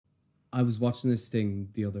I was watching this thing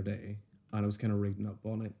the other day and I was kind of reading up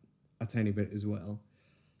on it a tiny bit as well.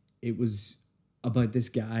 It was about this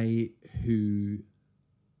guy who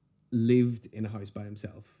lived in a house by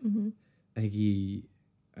himself. Mm-hmm. I think he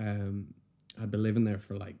had been living there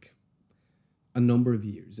for like a number of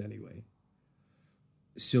years anyway.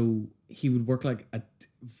 So he would work like a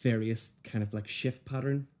various kind of like shift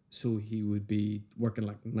pattern. So he would be working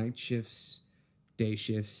like night shifts, day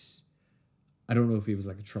shifts. I don't know if he was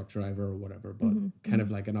like a truck driver or whatever, but kind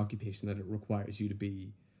of like an occupation that it requires you to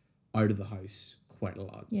be out of the house quite a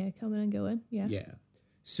lot. Yeah, coming and going. Yeah. Yeah.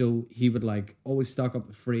 So he would like always stock up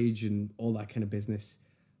the fridge and all that kind of business.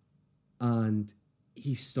 And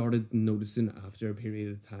he started noticing after a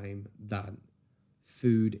period of time that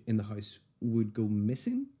food in the house would go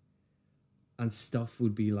missing and stuff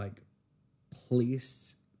would be like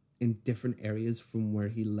placed in different areas from where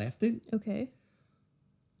he left it. Okay.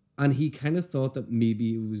 And he kind of thought that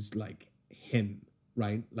maybe it was like him,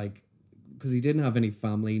 right? Like, because he didn't have any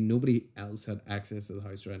family, nobody else had access to the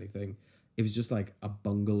house or anything. It was just like a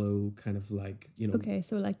bungalow kind of like, you know. Okay,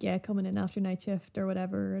 so like, yeah, coming in after night shift or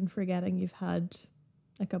whatever and forgetting you've had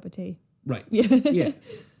a cup of tea. Right. Yeah. Yeah.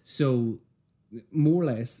 So more or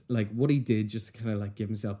less like what he did just to kind of like give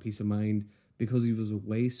himself peace of mind because he was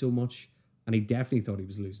away so much and he definitely thought he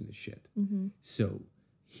was losing his shit. Mm-hmm. So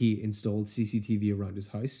he installed CCTV around his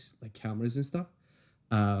house, like cameras and stuff.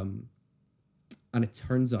 And it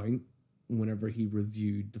turns out whenever he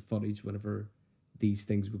reviewed the footage, whenever these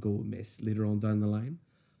things would go amiss later on down the line,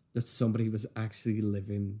 that somebody was actually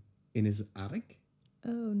living in his attic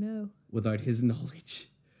Oh, no. without his knowledge.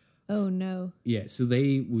 Oh, no. Yeah, so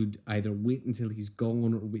they would either wait until he's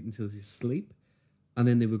gone or wait until he's asleep. And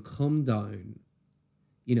then they would come down,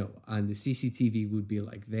 you know, and the CCTV would be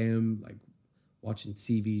like them, like watching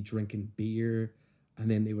TV, drinking beer. And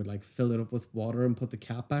then they would like fill it up with water and put the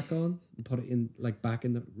cap back on and put it in like back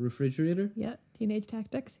in the refrigerator. Yeah, teenage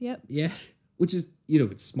tactics. Yep. Yeah, which is, you know,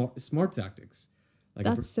 it's smart tactics. Like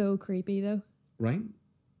That's so creepy, though. right?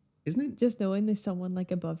 Isn't it? Just knowing there's someone like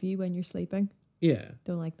above you when you're sleeping. Yeah.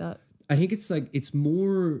 Don't like that. I think it's like, it's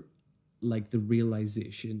more like the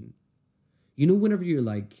realization, you know, whenever you're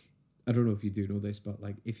like, I don't know if you do know this, but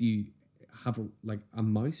like if you have a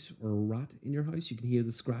mouse or a rat in your house, you can hear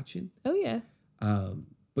the scratching. Oh, yeah.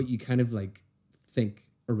 But you kind of like think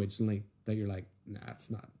originally that you're like, nah, that's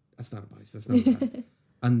not a mouse, that's not a rat.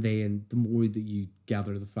 And then the more that you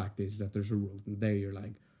gather the fact is that there's a rodent there, you're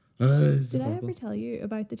like, Did I ever tell you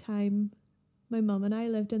about the time my mum and I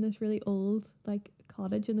lived in this really old like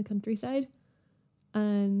cottage in the countryside?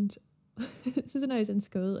 And this is when I was in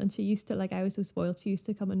school, and she used to, like, I was so spoiled, she used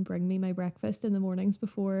to come and bring me my breakfast in the mornings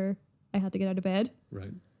before I had to get out of bed.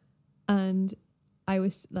 Right. And I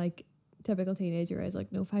was like, typical teenager, I was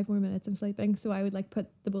like, no, 5 more minutes, I'm sleeping. So I would like put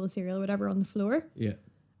the bowl of cereal or whatever on the floor. Yeah.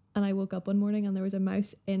 And I woke up one morning and there was a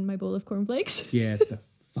mouse in my bowl of cornflakes. Yeah, the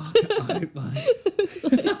fuck out, man. It's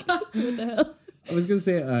like, what the hell? I was going to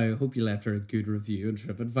say, I hope you left her a good review on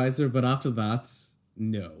TripAdvisor, but after that,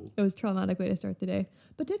 no. It was a traumatic way to start the day.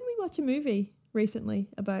 But didn't we watch a movie recently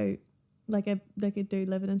about like a dude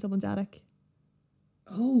living in someone's attic?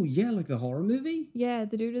 Oh, yeah, like the horror movie? Yeah,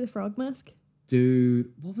 the dude with the frog mask.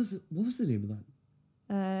 Dude, what was the name of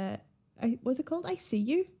that? Was it called I See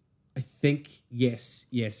You? I think, yes,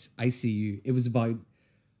 I See You. It was about,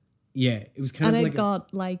 yeah, it was kind And of it like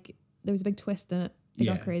got like, there was a big twist in it. It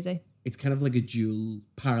Yeah. got crazy. it's kind of like a dual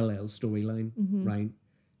parallel storyline, Mm-hmm. right?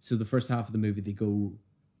 So the first half of the movie, they go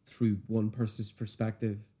through one person's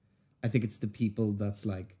perspective. I think it's the people that's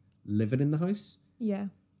like living in the house. Yeah.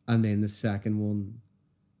 And then the second one,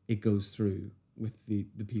 it goes through with the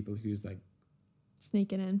people who's like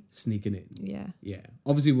Sneaking in. sneaking in. Yeah. Yeah.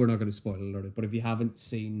 Obviously, we're not going to spoil alert it, but if you haven't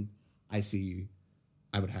seen I See You,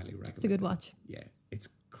 I would highly recommend It's a good it. watch. Yeah. It's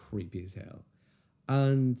creepy as hell.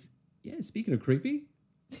 And yeah, speaking of creepy,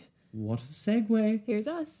 what a segue. Here's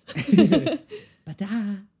us.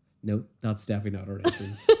 Bada. No, that's definitely not our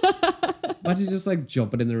entrance. Imagine just like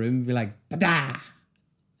jumping in the room and be like, Bada.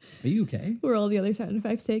 Are you okay? Were all the other sound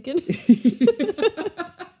effects taken?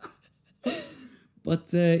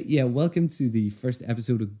 But yeah, welcome to the first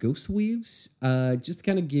episode of Ghost Waves. Just to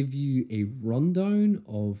kind of give you a rundown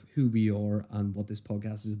of who we are and what this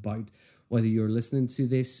podcast is about, whether you're listening to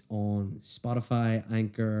this on Spotify,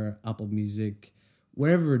 Anchor, Apple Music,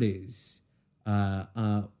 wherever it is,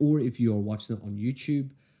 or if you are watching it on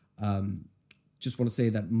YouTube. Just want to say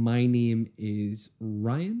that my name is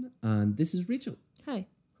Ryan and this is Rachel. Hi.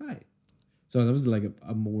 Hi. So that was like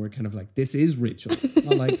a more kind of like, this is Rachel.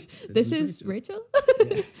 Not like, This is Rachel?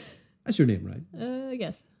 Yeah. That's your name, right? I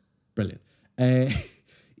guess. Brilliant.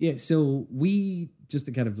 Yeah, so we, just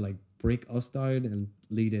to kind of like break us down and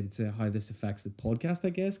lead into how this affects the podcast, I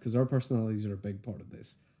guess, because our personalities are a big part of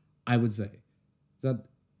this. I would say. Yeah?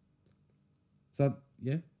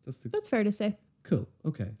 That's fair to say. Cool.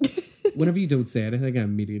 Okay. Whenever you don't say anything, I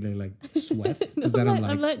immediately like sweat because then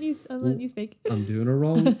I'm letting you speak. I'm doing it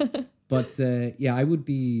wrong. But yeah, I would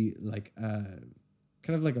be like kind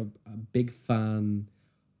of like a big fan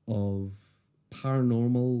of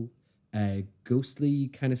paranormal, ghostly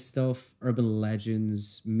kind of stuff, urban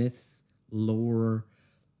legends, myth, lore.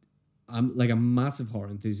 I'm like a massive horror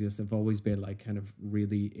enthusiast. I've always been like kind of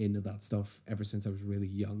really into that stuff ever since I was really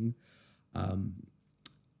young.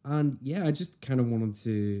 And yeah, I just kind of wanted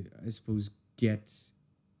to, I suppose, get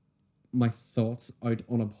my thoughts out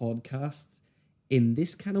on a podcast in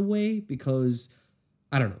this kind of way because,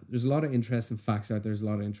 I don't know, there's a lot of interesting facts out there, there's a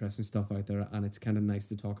lot of interesting stuff out there, and it's kind of nice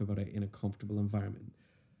to talk about it in a comfortable environment.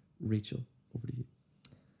 Rachel, over to you.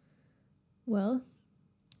 Well,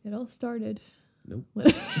 it all started. Nope.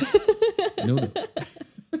 No.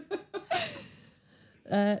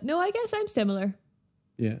 No, I guess I'm similar.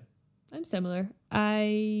 Yeah. I'm similar.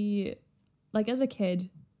 I, like, as a kid,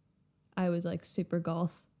 I was, like, super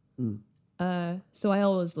goth. So I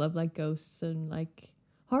always loved, like, ghosts and, like,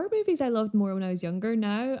 horror movies I loved more when I was younger.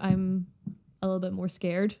 Now I'm a little bit more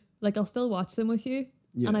scared. Like, I'll still watch them with you,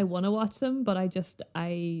 and I want to watch them, but I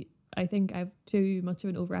think I have too much of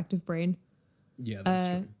an overactive brain. Yeah, that's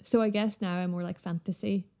true. So I guess now I'm more, like,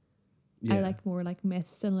 fantasy. Yeah. I like more, like,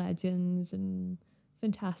 myths and legends and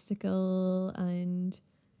fantastical, and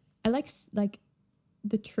I like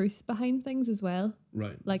the truth behind things as well.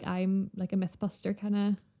 Right. Like I'm like a Mythbuster kind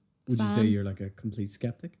of. Would you say you're like a complete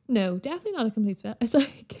skeptic? No, definitely not a complete skeptic. It's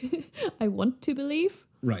like I want to believe,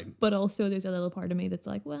 right? But also there's a little part of me that's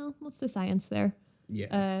like, well, what's the science there?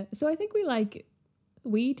 Yeah. So I think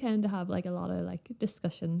we tend to have like a lot of like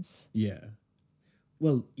discussions. Yeah.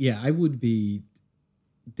 Well, yeah, I would be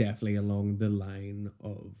definitely along the line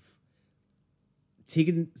of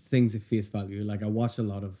taking things at face value. Like I watch a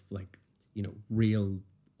lot of like, you know, real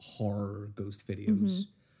horror ghost videos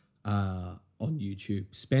on YouTube.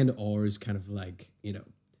 Spend hours kind of like, you know,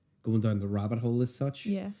 going down the rabbit hole as such.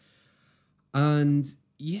 Yeah. And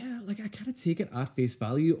yeah, like I kind of take it at face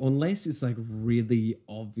value unless it's like really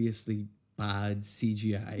obviously bad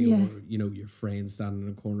CGI or, you know, your friend standing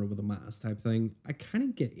in a corner with a mask type thing. I kind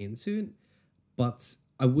of get into it, but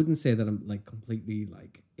I wouldn't say that I'm like completely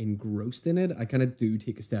like engrossed in it. I kind of do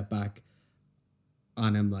take a step back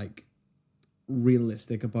and I'm like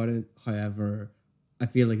realistic about it. However, I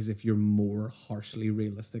feel like as if you're more harshly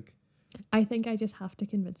realistic. I think I just have to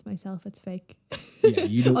convince myself it's fake. Yeah,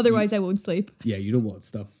 you don't. Otherwise, I won't sleep. Yeah, you don't want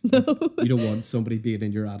stuff. No. You don't want somebody being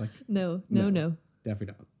in your attic. No. Definitely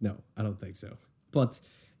not. No, I don't think so. But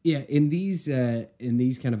yeah, in these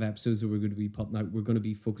kind of episodes that we're going to be putting out, we're going to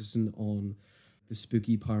be focusing on the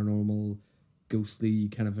spooky, paranormal, ghostly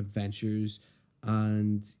kind of adventures.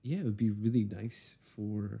 And yeah, it would be really nice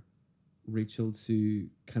for Rachel to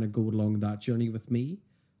kind of go along that journey with me.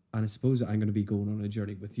 And I suppose I'm going to be going on a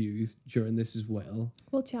journey with you during this as well.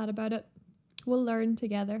 We'll chat about it. We'll learn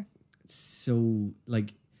together. So,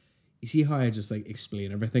 like, you see how I just, like,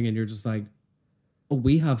 explain everything and you're just like, oh,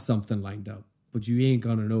 we have something lined up, but you ain't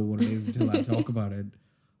going to know what it is until I talk about it.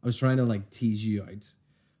 I was trying to, like, tease you out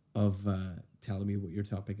of telling me what your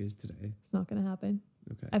topic is today. It's not going to happen.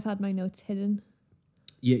 Okay. I've had my notes hidden.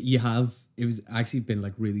 Yeah, you have. It was actually been,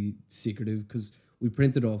 like, really secretive because we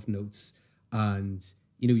printed off notes and...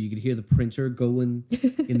 You know, you could hear the printer going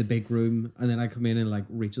in the big room. And then I come in and like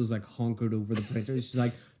Rachel's like honkered over the printer. She's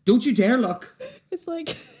like, don't you dare look. It's like,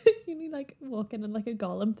 you mean like walking in like a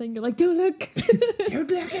golem thing. You're like, don't look.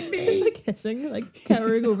 Don't look at me. Like hissing, like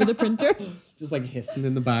cowering over the printer. Just like hissing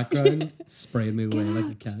in the background, spraying me away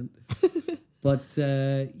like a cat. But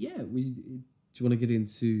yeah, do you want to get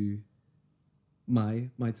into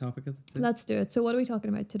my topic of the day? Let's do it. So what are we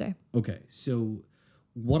talking about today? Okay, so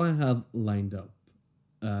what I have lined up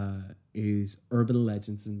is urban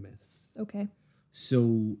legends and myths. Okay.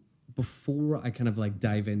 So before I kind of like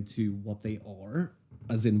dive into what they are,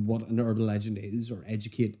 as in what an urban legend is, or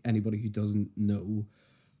educate anybody who doesn't know,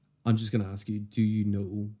 I'm just going to ask you, do you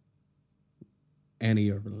know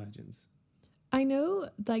any urban legends? I know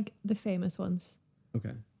like the famous ones.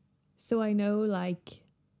 Okay. So I know like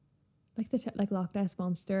like Loch Ness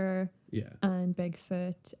Monster. Yeah. And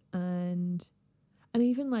Bigfoot and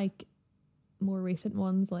even like more recent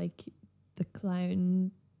ones like the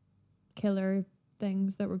clown killer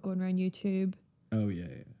things that were going around YouTube. Oh, yeah.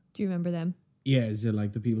 Do you remember them? Yeah, is it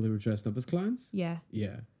like the people who were dressed up as clowns? Yeah.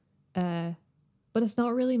 Yeah. But it's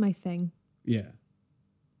not really my thing. Yeah.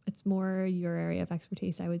 It's more your area of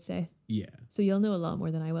expertise, I would say. Yeah. So you'll know a lot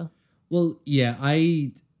more than I will. Well, yeah,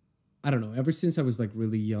 I don't know. Ever since I was like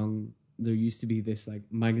really young, there used to be this like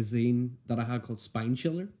magazine that I had called Spine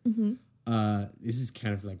Chiller. Mm-hmm. This is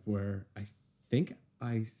kind of like where I think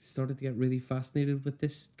I started to get really fascinated with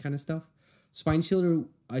this kind of stuff. Spine Chiller,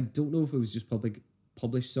 I don't know if it was just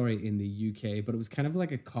published, in the UK, but it was kind of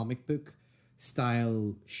like a comic book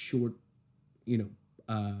style short, you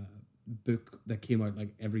know, book that came out like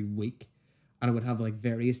every week, and it would have like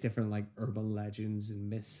various different like urban legends and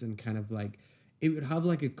myths, and kind of like it would have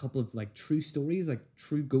like a couple of like true stories, like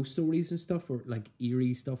true ghost stories and stuff, or like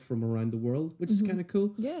eerie stuff from around the world, which is kind of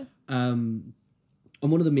cool. Yeah. And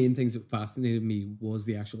one of the main things that fascinated me was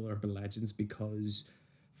the actual urban legends, because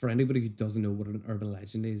for anybody who doesn't know what an urban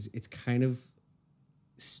legend is, it's kind of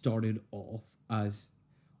started off as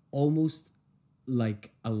almost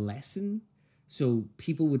like a lesson. So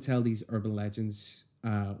people would tell these urban legends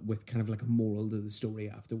with kind of like a moral to the story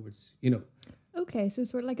afterwards, you know. Okay, so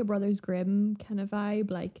sort of like a Brothers Grimm kind of vibe,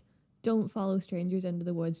 like don't follow strangers into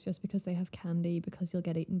the woods just because they have candy because you'll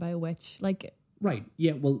get eaten by a witch. Like, Right.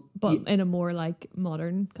 Yeah. Well, but in a more like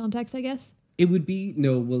modern context, I guess. it would be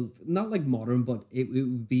not like modern, but it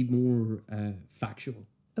would be more factual.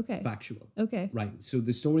 Okay. Factual. Okay. Right. So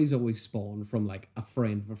the stories always spawn from like a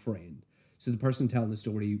friend of a friend. So the person telling the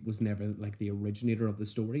story was never like the originator of the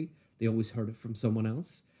story. They always heard it from someone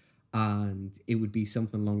else. And it would be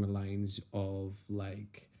something along the lines of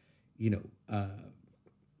like, you know,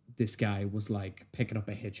 this guy was like picking up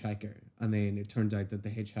a hitchhiker, and then it turned out that the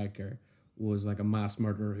hitchhiker was like a mass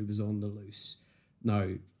murderer who was on the loose. Now,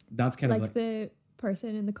 that's kind of Like the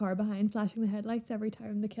person in the car behind flashing the headlights every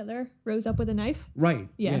time the killer rose up with a knife. right.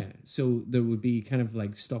 Yeah. Yeah. So there would be kind of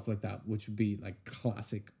like stuff like that, which would be like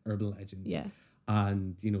classic urban legends. Yeah.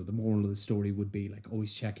 And, you know, the moral of the story would be like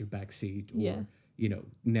always check your back seat, or, Yeah. you know,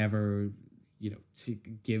 never, you know, to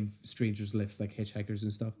give strangers lifts like hitchhikers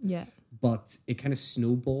and stuff. Yeah. But it kind of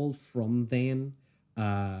snowballed from then,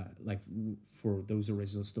 for those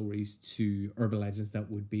original stories, to urban legends that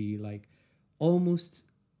would be like almost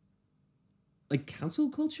like cancel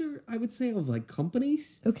culture, I would say, of like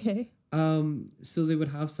companies. Okay. So they would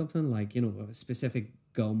have something like, you know, a specific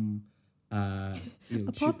gum, you know,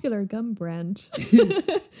 A popular gum brand.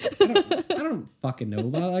 I don't fucking know,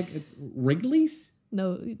 but like it's Wrigley's.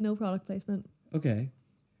 No product placement. Okay.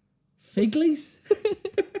 Figley's.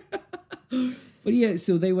 But yeah,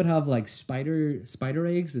 so they would have like spider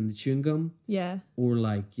eggs in the chewing gum, Yeah. or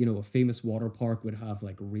like, you know, a famous water park would have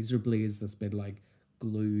like razor blades that's been like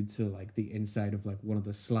glued to like the inside of like one of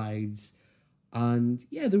the slides. And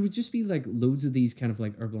yeah, there would just be like loads of these kind of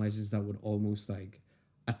like urban legends that would almost like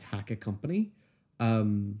attack a company.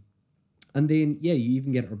 And then yeah, you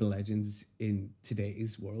even get urban legends in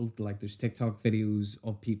today's world. Like there's TikTok videos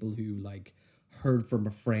of people who like heard from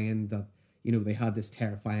a friend that, you know, they had this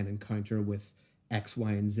terrifying encounter with X,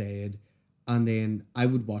 Y, and Z. And then I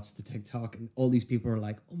would watch the TikTok and all these people are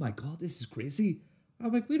like, oh my God, this is crazy. And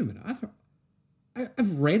I'm like, wait a minute,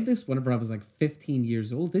 I've read this whenever I was like 15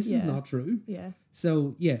 years old. This is Yeah. not true. Yeah.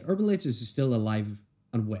 So yeah, urban legends are still alive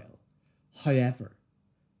and well. However,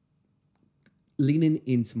 leaning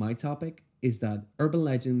into my topic is that urban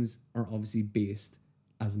legends are obviously based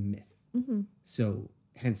as myth. Mm-hmm. So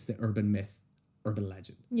hence the urban myth, urban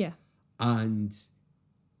legend. Yeah. And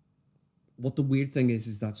what the weird thing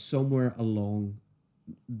is that somewhere along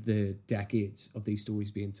the decades of these stories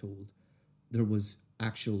being told, there was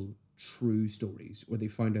actual true stories, or they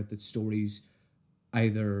found out that stories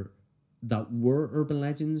either that were urban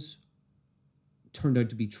legends turned out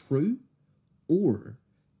to be true, or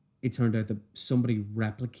it turned out that somebody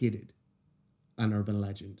replicated an urban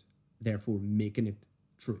legend, therefore making it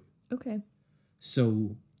true. Okay.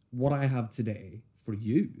 So what I have today for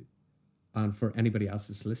you, and for anybody else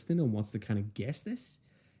that's listening and wants to kind of guess this,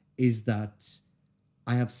 is that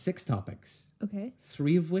I have 6 topics, Okay.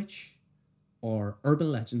 3 of which are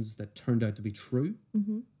urban legends that turned out to be true,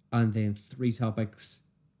 and then 3 topics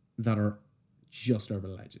that are just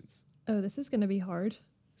urban legends. Oh, this is going to be hard.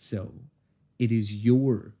 So it is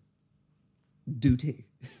your duty.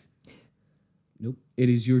 Nope. It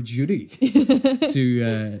is your duty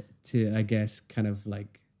to I guess kind of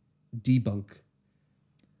like debunk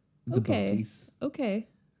the Okay. bunkies. Okay.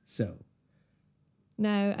 So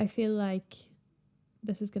Now, I feel like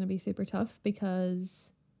this is going to be super tough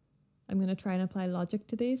because I'm going to try and apply logic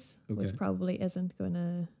to these, Okay. which probably isn't going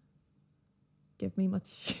to give me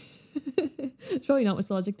much. It's probably not much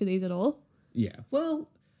logic to these at all. yeah, well,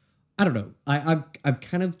 I don't know. I've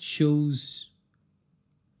kind of chose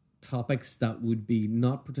topics that would be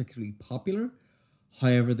not particularly popular.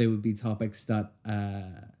 However, they would be topics that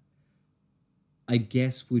I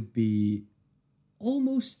guess would be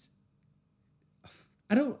almost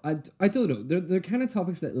I don't know. They're kind of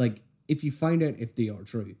topics that, like, if you find out if they are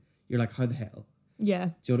true, you're like, how the hell? Yeah.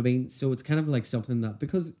 Do you know what I mean? So it's kind of like something that,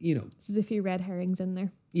 because, you know, There's a few red herrings in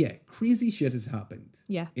there. yeah, crazy shit has happened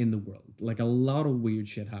Yeah. in the world. Like, a lot of weird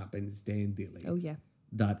shit happens day and daily Oh, yeah.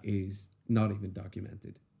 that is not even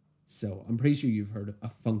documented. So I'm pretty sure you've heard a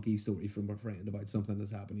funky story from a friend about something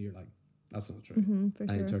that's happened. You're like, that's not true. For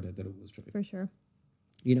And sure. it turned out that it was true. For sure.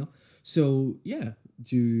 You know? So, yeah.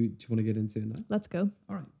 Do you want to get into it now? Let's go.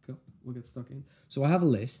 All right, cool. We'll get stuck in. So I have a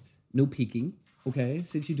list. No peeking. Okay,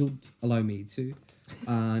 since you don't allow me to.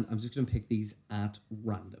 And I'm just going to pick these at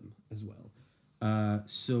random as well.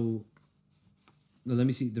 So, now let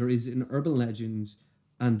me see. There is an urban legend.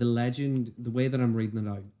 And the legend, the way that I'm reading it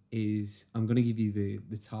out is I'm going to give you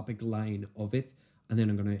the topic line of it. And then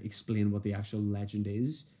I'm going to explain what the actual legend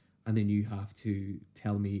is. And then you have to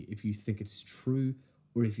tell me if you think it's true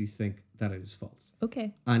or if you think that it is false.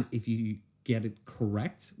 Okay. And if you get it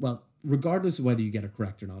correct, well, regardless of whether you get it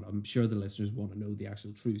correct or not, I'm sure the listeners want to know the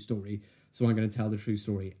actual true story. So I'm going to tell the true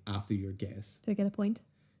story after your guess. Do I get a point?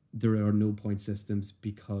 There are no point systems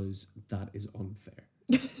because that is unfair.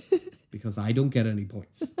 Because I don't get any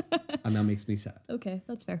points. And that makes me sad. Okay,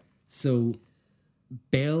 that's fair. So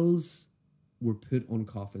bells were put on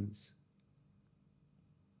coffins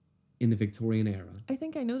in the Victorian era. I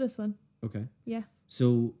think I know this one. Okay. Yeah.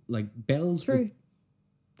 So, like, bells were... True.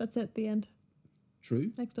 That's it, the end.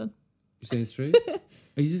 True? Next one. You're saying it's true?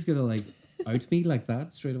 Are you just going to, like, out me like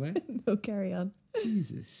that straight away? No, carry on.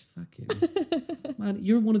 Jesus fucking... Man,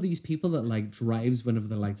 you're one of these people that, like, drives whenever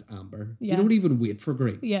the light's amber. Yeah. You don't even wait for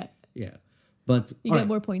green. Yeah. Yeah. But... You get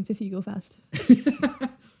more points if you go fast.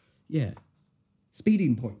 Yeah.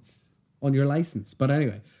 Speeding points on your license. But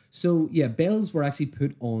anyway, so yeah, bells were actually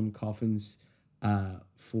put on coffins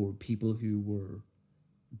for people who were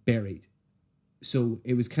buried. So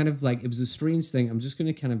it was kind of like, it was a strange thing. I'm just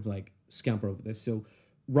going to kind of like scamper over this. So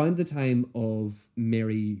around the time of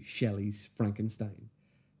Mary Shelley's Frankenstein,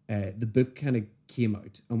 the book kind of came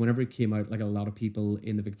out. And whenever it came out, like a lot of people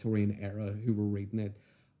in the Victorian era who were reading it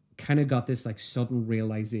kind of got this like sudden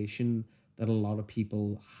realization that a lot of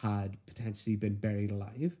people had potentially been buried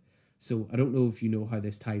alive. So I don't know if you know how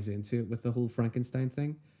this ties into it with the whole Frankenstein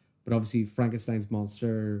thing, but obviously Frankenstein's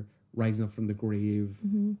monster rising up from the grave,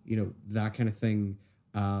 you know, that kind of thing.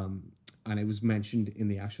 And it was mentioned in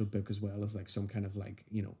the actual book as well as like some kind of like,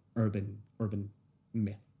 you know, urban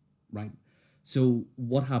myth, right? So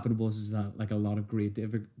what happened was is that like a lot of grave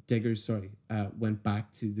diggers, went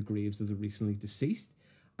back to the graves of the recently deceased,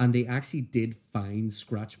 and they actually did find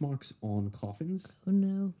scratch marks on coffins. Oh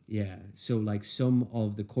no. Yeah. So like some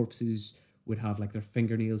of the corpses would have like their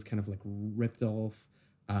fingernails kind of like ripped off.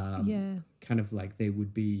 Yeah. Kind of like they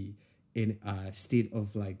would be in a state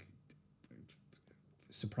of like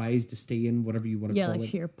surprise, disdain, whatever you want to call like it.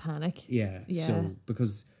 sheer panic. Yeah. Yeah. So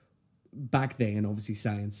because back then, obviously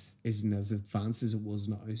science isn't as advanced as it was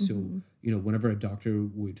now. So, you know, whenever a doctor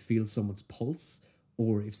would feel someone's pulse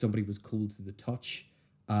or if somebody was cold to the touch,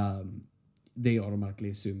 they automatically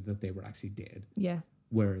assumed that they were actually dead. Yeah.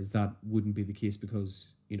 Whereas that wouldn't be the case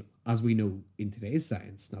because, you know, as we know in today's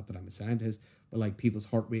science, not that I'm a scientist, but like people's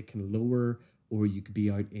heart rate can lower or you could be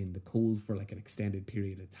out in the cold for like an extended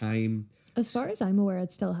period of time. As far as I'm aware,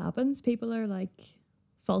 it still happens. People are like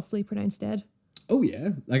falsely pronounced dead. Oh yeah.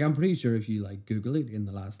 Like I'm pretty sure if you like Google it in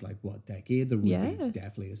the last like what decade, there would Yeah. be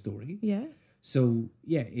definitely a story. Yeah. So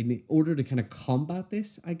yeah, in order to kind of combat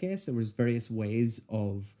this, I guess there was various ways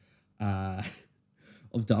of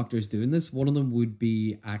doctors doing this. One of them would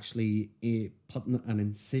be actually putting an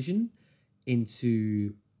incision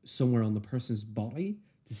into somewhere on the person's body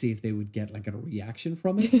to see if they would get like a reaction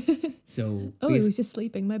from it. So Oh, he was just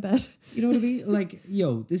sleeping. My bad. you know what I mean? Like,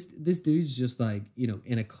 yo, this dude's just like, you know,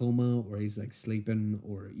 in a coma or he's like sleeping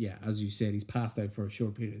or yeah, as you said, he's passed out for a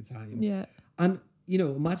short period of time. Yeah. And you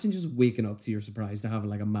know, imagine just waking up to your surprise to have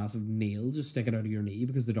like a massive nail just sticking out of your knee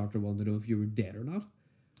because the doctor wanted to know if you were dead or not.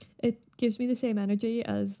 It gives me the same energy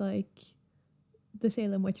as like the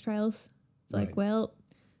Salem witch trials. It's like, Right. well,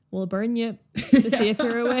 we'll burn you to see if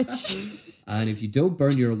you're a witch. And if you don't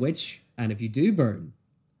burn, you're a witch. And if you do burn,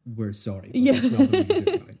 we're sorry. But Yeah. there's nothing we can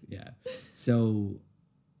do about it. Yeah. So,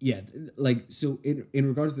 yeah, like, so in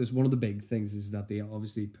regards to this, one of the big things is that they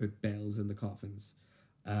obviously put bells in the coffins.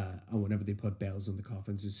 And whenever they put bells on the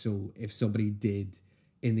coffins is so if somebody did,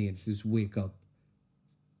 in the instance, wake up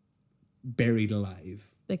buried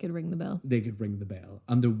alive, They could ring the bell. they could ring the bell.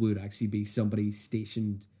 And there would actually be somebody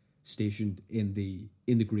stationed in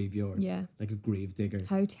the graveyard. Yeah. Like a grave digger.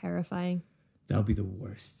 How terrifying. That would be the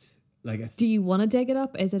worst. Like, Do you want to dig it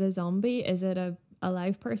up? Is it a zombie? Is it a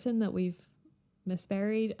live person that we've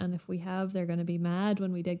misburied, and if we have, they're going to be mad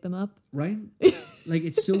when we dig them up. Right? Like,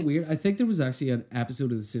 it's so weird. I think there was actually an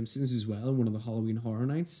episode of The Simpsons as well, in one of the Halloween Horror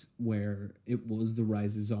Nights, where it was the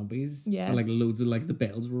rise of zombies. Yeah. And like loads of like the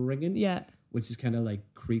bells were ringing. Yeah. Which is kind of like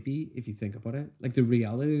creepy if you think about it. Like the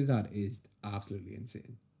reality of that is absolutely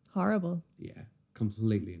insane. Horrible. Yeah.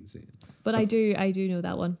 Completely insane. But I do know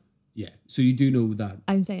that one. Yeah. So you do know that.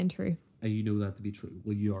 I'm saying true. And you know that to be true.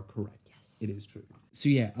 Well, you are correct. Yes. It is true. So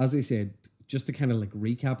yeah, as I said, just to kind of like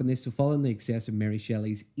recap on this, so following the success of Mary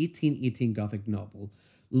Shelley's 1818 Gothic novel,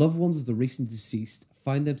 loved ones of the recent deceased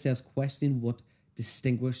find themselves questioning what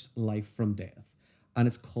distinguished life from death. And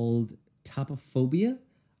it's called tapophobia,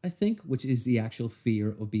 I think, which is the actual fear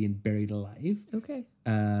of being buried alive. Okay.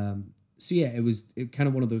 So yeah, it kind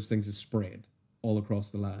of one of those things that spread all across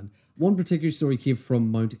the land. One particular story came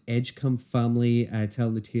from Mount Edgecombe family,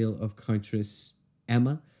 telling the tale of Countess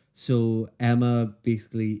Emma. So Emma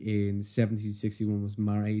basically in 1761 was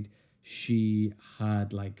married. She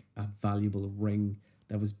had like a valuable ring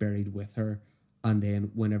that was buried with her. And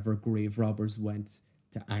then whenever grave robbers went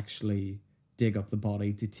to actually dig up the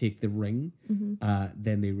body to take the ring,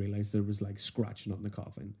 then they realized there was like scratching on the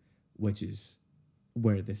coffin, which is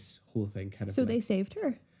where this whole thing kind of... So they saved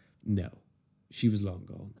her? No. She was long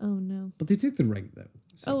gone. Oh, no. But they took the ring, though.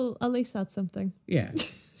 So, well, at least that's something. yeah.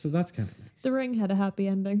 So that's kind of nice. The ring had a happy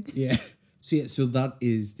ending. Yeah. So that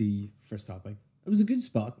is the first topic. It was a good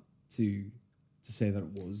spot to say that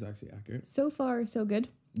it was actually accurate. So far, so good.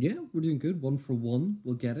 Yeah, we're doing good. 1 for 1.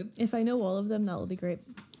 We'll get it. If I know all of them, that will be great.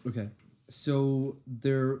 Okay. So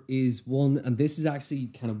there is one, and this is actually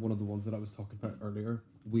kind of one of the ones that I was talking about earlier,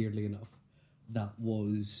 weirdly enough, that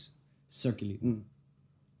was circulating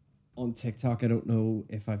on TikTok. I don't know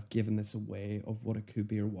if I've given this away of what it could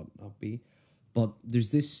be or what not be, but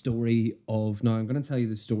there's this story of... Now, I'm going to tell you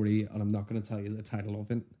the story, and I'm not going to tell you the title of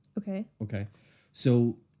it. Okay. Okay.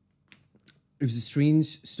 So it was a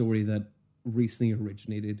strange story that recently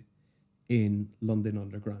originated in London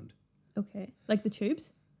Underground. Okay. Like the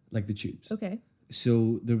tubes? Like the tubes. Okay.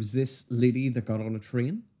 So there was this lady that got on a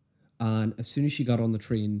train, and as soon as she got on the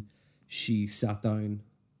train, she sat down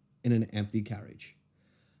in an empty carriage.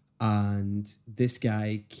 And this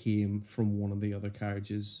guy came from one of the other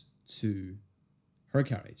carriages to her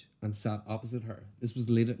carriage and sat opposite her. This was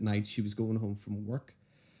late at night. She was going home from work.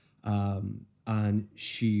 And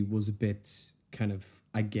she was a bit kind of,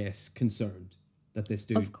 I guess, concerned that this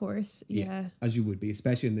dude... Of course, yeah. As you would be,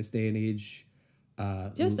 especially in this day and age.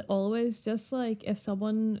 Just like if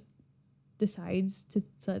someone decides to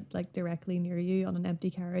sit like directly near you on an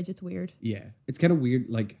empty carriage, it's weird. Yeah, it's kind of weird.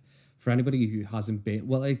 Like for anybody who hasn't been,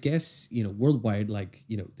 well, I guess, worldwide, like,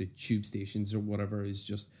 the tube stations or whatever is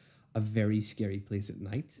just a very scary place at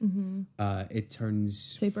night. Mm-hmm. It turns...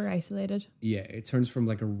 Super isolated. Yeah, it turns from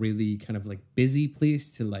like a really kind of like busy place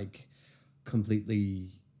to like completely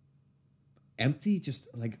empty, just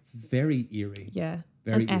like very eerie. Yeah.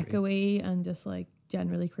 Very and echoey and just like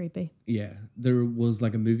generally creepy. Yeah. There was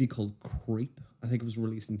like a movie called Creep. I think it was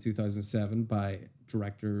released in 2007 by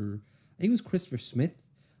director, I think it was Christopher Smith.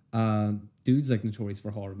 Dude's like notorious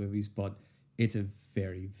for horror movies, but it's a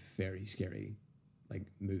very, very scary like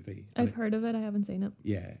movie. I've heard of it. I haven't seen it.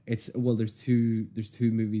 Yeah. There's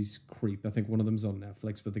two movies, Creep. I think one of them's on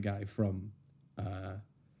Netflix with the guy from,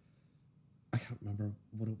 I can't remember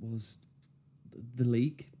what it was. The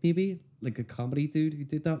League, maybe? Like a comedy dude who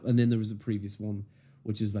did that. And then there was a previous one,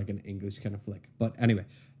 which is like an English kind of flick. But anyway,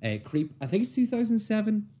 Creep, I think it's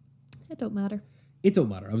 2007. It don't matter. It don't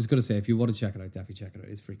matter. I was going to say, if you want to check it out, definitely check it out.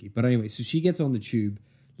 It's freaky. But anyway, so she gets on the tube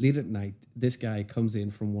late at night. This guy comes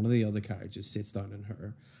in from one of the other carriages, sits down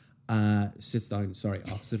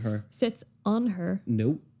opposite her. Sits on her.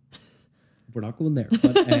 Nope. We're not going there.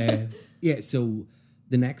 But yeah, so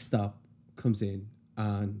the next stop comes in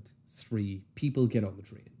and 3 people get on the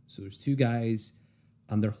train. So there's 2 guys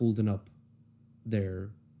and they're holding up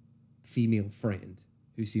their female friend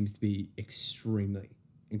who seems to be extremely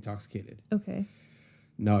intoxicated. Okay.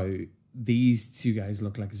 Now, these 2 guys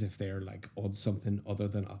look like as if they're like on something other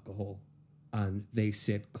than alcohol, and they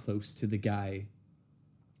sit close to the guy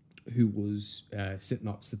who was sitting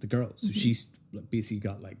opposite the girl. So she's basically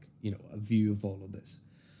got like, a view of all of this.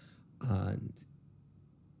 And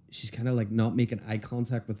she's kind of like not making eye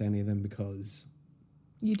contact with any of them because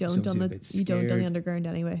you don't on the underground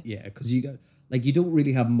anyway. Yeah, because you don't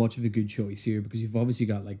really have much of a good choice here, because you've obviously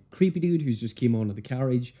got like creepy dude who's just came onto the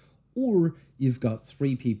carriage, or you've got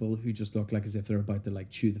 3 people who just look like as if they're about to like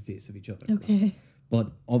chew the face of each other. Okay.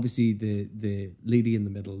 But obviously the lady in the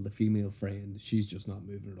middle, the female friend, she's just not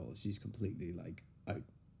moving at all. She's completely like out,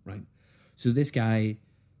 right? So this guy,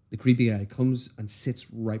 the creepy guy, comes and sits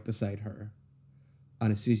right beside her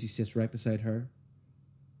And as soon as he sits right beside her,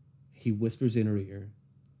 he whispers in her ear,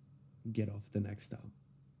 "Get off the next stop."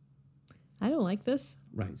 I don't like this.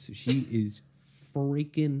 Right. So she is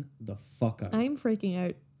freaking the fuck out. I'm freaking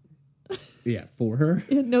out. Yeah, for her.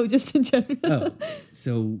 No, just in general. Oh,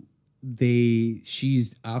 so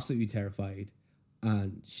she's absolutely terrified,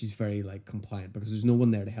 and she's very like compliant because there's no one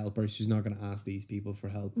there to help her. She's not going to ask these people for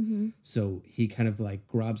help. So he kind of like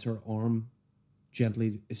grabs her arm,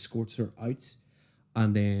 gently escorts her out,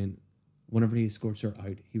 and then whenever he escorts her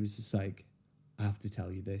out, he was just like, "I have to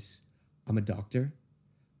tell you this. I'm a doctor,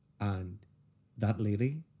 and that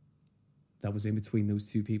lady that was in between those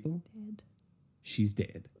two people, Dead. she's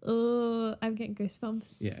dead." Oh, I'm getting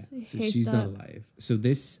goosebumps. Yeah, I so hate she's that. not alive. So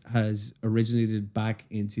this has originated back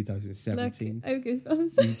in Look, 2017. I have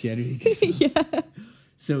goosebumps. You genuinely goosebumps. Yeah.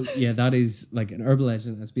 So yeah, that is like an urban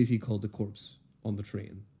legend that's basically called the corpse on the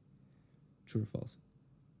train. True or false?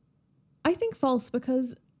 I think false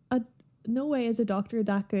because no way is a doctor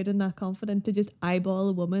that good and that confident to just eyeball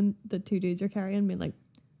a woman that two dudes are carrying and being like,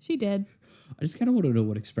 she did. I just kind of want to know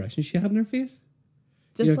what expression she had in her face.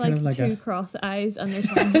 Just Yeah, like, kind of like two a- cross eyes and their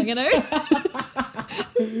tongue hanging out.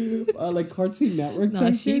 Like Cartoon Network. No,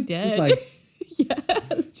 type she shit. did. Just like Yeah,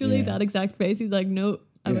 it's really Yeah. that exact face. He's like, no,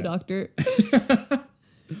 I'm Yeah. a doctor.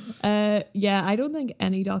 Yeah, I don't think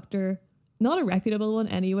any doctor, not a reputable one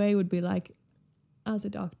anyway, would be like, as a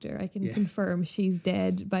doctor, I can Yeah. confirm she's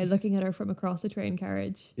dead by looking at her from across the train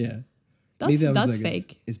carriage. yeah. That's Maybe that was that's like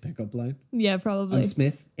fake. his pickup line. Yeah, probably. I'm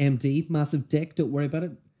Smith, MD, massive dick. Don't worry about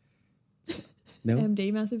it. No,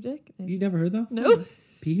 MD, massive dick. Nice. you never heard that? No.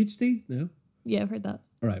 PhD? No. Yeah, I've heard that.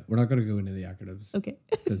 All right, we're not going to go into the acronyms Okay.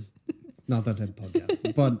 because it's not that type of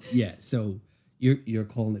podcast. But yeah, so you're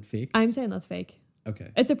calling it fake? I'm saying that's fake. Okay.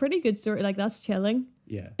 It's a pretty good story. Like, that's chilling,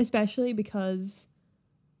 Yeah. especially because,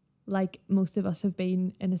 like, most of us have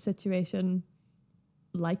been in a situation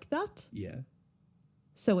like that. Yeah.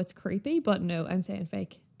 So it's creepy, but no, I'm saying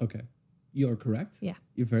fake. Okay. You're correct. Yeah.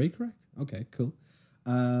 You're very correct. Okay, cool.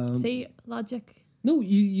 See, logic. No,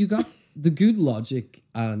 you got the good logic,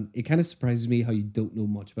 and it kind of surprises me how you don't know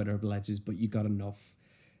much about urban legends, but you got enough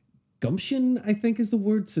gumption, I think is the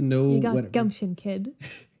word, to know. You got whatever. gumption, kid.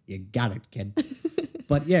 You got it, kid.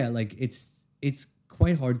 But yeah, like it's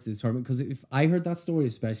quite hard to determine because if I heard that story,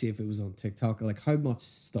 especially if it was on TikTok, like how much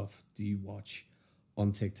stuff do you watch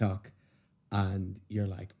on TikTok, and you're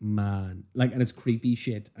like, man, like, and it's creepy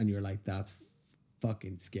shit, and you're like, that's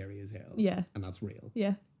fucking scary as hell. Yeah. And that's real.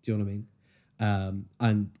 Yeah. Do you know what I mean?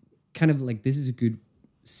 And kind of like this is a good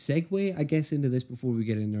segue, I guess, into this before we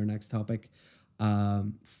get into our next topic.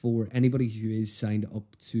 For anybody who is signed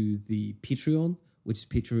up to the Patreon, which is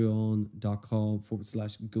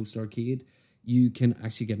patreon.com/Ghost Arcade, you can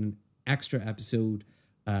actually get an extra episode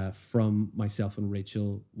from myself and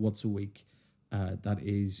Rachel once a week. That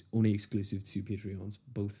is only exclusive to Patreons,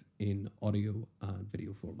 both in audio and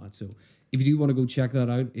video format. So if you do want to go check that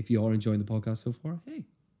out, if you are enjoying the podcast so far, hey,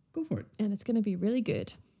 go for it. And it's going to be really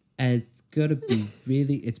good. It's gonna be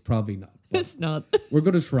really. It's probably not. But It's not. we're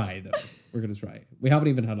gonna try though. We're gonna try. We haven't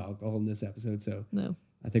even had alcohol in this episode, so No.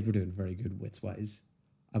 I think we're doing very good wits wise.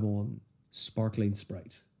 I'm on sparkling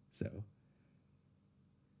Sprite. So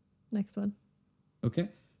Next one. okay.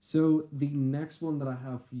 So the next one that I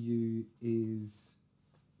have for you is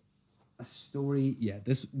a story. Yeah,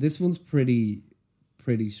 this one's pretty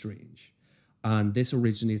strange, and this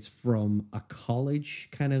originates from a college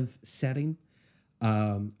kind of setting.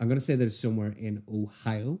 I'm gonna say that it's somewhere in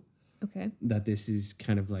Ohio Okay. that this is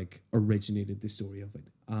kind of like originated the story of it.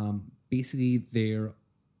 Basically, there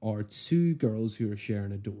are two girls who are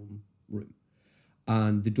sharing a dorm room.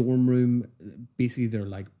 And the dorm room, basically, they're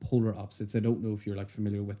like polar opposites. I don't know if you're like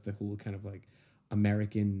familiar with the whole kind of like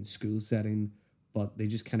American school setting, but they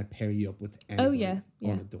just kind of pair you up with anybody yeah, on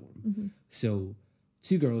yeah. a dorm. So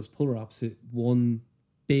two girls, polar opposite, one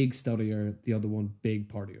big studier, the other one big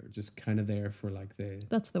partier, just kind of there for like the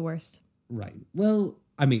That's the worst. right. Well,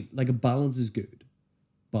 I mean, like a balance is good,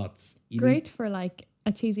 but you Great for like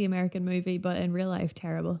a cheesy American movie, but in real life,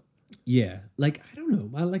 terrible. yeah, like I don't know,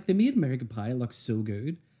 man. Like they made American Pie look so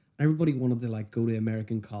good. Everybody wanted to like go to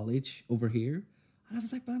American college over here, and I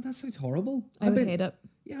was like, man, that sounds horrible. I would hate it.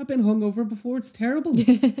 Yeah, I've been hungover before. It's terrible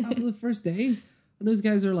after the first day, and those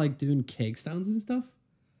guys are like doing keg stands and stuff.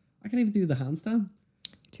 I can't even do the handstand.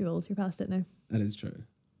 Too old. You're past it now. That is true.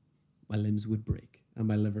 My limbs would break, and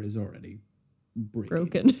my liver is already breaking.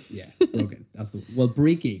 Broken. Yeah, broken. That's the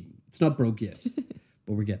breaking. It's not broke yet,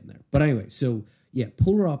 but we're getting there. But anyway, so yeah,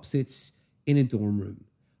 polar opposites in a dorm room,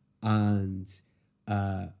 and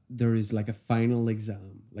there is like a final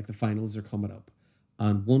exam. Like the finals are coming up,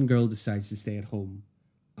 and one girl decides to stay at home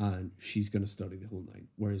and she's going to study the whole night.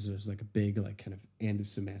 Whereas there's like a big like kind of end of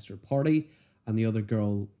semester party, and the other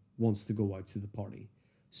girl wants to go out to the party.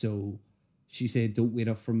 So she said, don't wait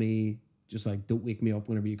up for me. Just like, don't wake me up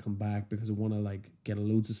whenever you come back, because I want to like get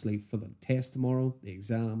loads of sleep for the test tomorrow, the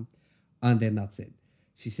exam. And then that's it.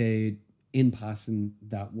 She said in passing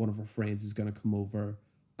that one of her friends is going to come over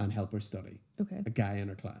and help her study. Okay. A guy in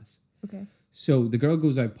her class. Okay. So the girl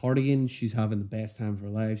goes out partying. She's having the best time of her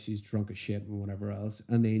life. She's drunk as shit and whatever else.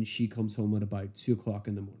 And then she comes home at about 2 o'clock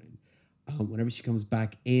in the morning. Whenever she comes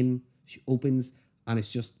back in, she opens and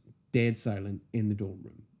it's just dead silent in the dorm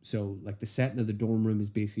room. So like the setting of the dorm room is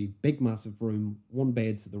basically big, massive room, one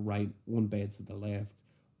bed to the right, one bed to the left,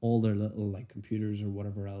 all their little like computers or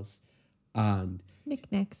whatever else. And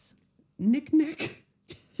Knickknacks. Knick-knack?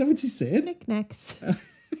 Is that what you said? Knickknacks.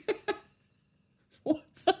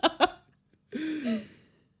 What?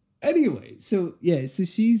 Anyway, so yeah, so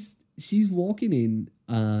she's walking in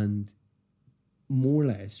and more or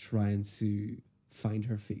less trying to find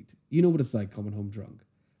her feet. You know what it's like coming home drunk.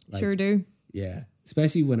 Like, Sure do. yeah,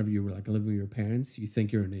 especially whenever you were like living with your parents, you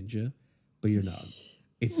think you're a ninja, but you're not.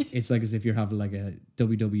 It's like as if you're having like a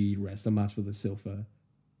WWE wrestling match with a sofa,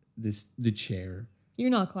 the chair.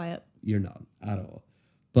 You're not quiet. You're not at all.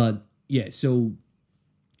 But yeah, so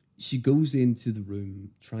she goes into the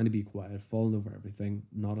room trying to be quiet, falling over everything,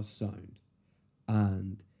 not a sound.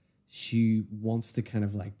 And she wants to kind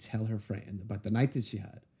of like tell her friend about the night that she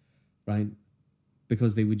had, right?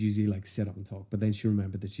 Because they would usually like sit up and talk. But then she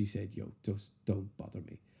remembered that she said, yo, just don't bother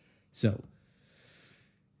me. So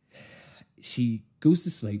she goes to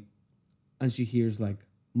sleep and she hears like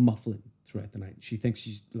muffling throughout the night. She thinks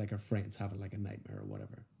she's like her friend's having like a nightmare or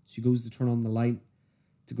whatever. She goes to turn on the light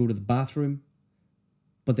to go to the bathroom,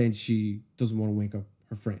 but then she doesn't want to wake up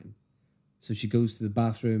her friend. So she goes to the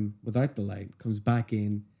bathroom without the light, comes back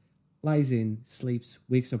in, lies in, sleeps,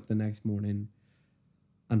 wakes up the next morning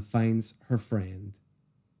and finds her friend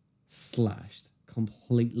slashed,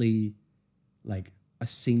 completely like a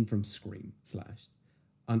scene from Scream slashed.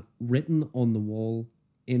 And written on the wall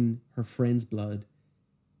in her friend's blood,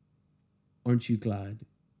 aren't you glad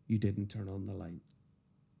you didn't turn on the light?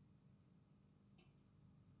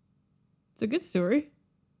 It's a good story.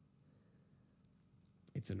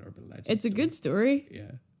 It's an urban legend. It's a good story.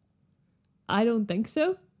 Yeah. I don't think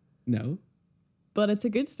so, No? but it's a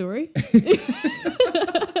good story.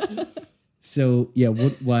 So, yeah,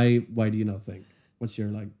 why do you not think? What's your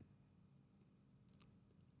like?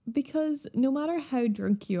 Because no matter how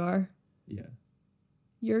drunk you are, Yeah.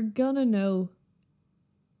 you're gonna know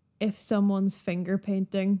if someone's finger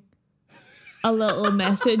painting a little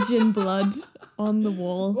message in blood on the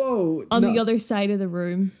wall Whoa. on the other side of the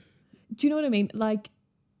room. Do you know what I mean? Like,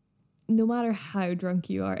 no matter how drunk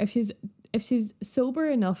you are, if she's sober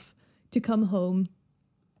enough to come home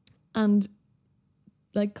and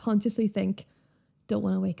like consciously think, don't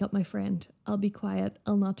want to wake up my friend, I'll be quiet,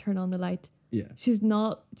 I'll not turn on the light. Yeah. She's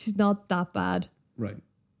not that bad. Right.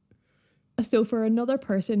 So for another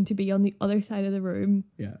person to be on the other side of the room,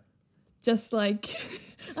 Yeah. just like,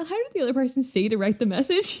 and how did the other person say to write the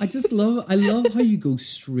message? I love how you go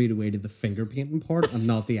straight away to the finger painting part and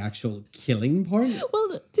not the actual killing part.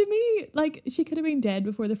 Well, to me, like, she could have been dead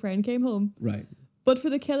before the friend came home. Right. But for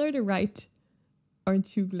the killer to write,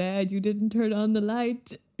 aren't you glad you didn't turn on the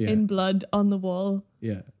light in blood on the wall?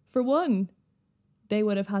 Yeah. For one, they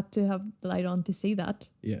would have had to have the light on to see that.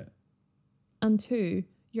 Yeah. And two,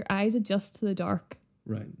 your eyes adjust to the dark.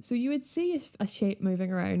 Right. So you would see a shape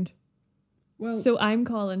moving around. Well, So I'm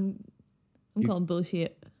calling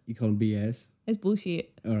bullshit. you call them BS. It's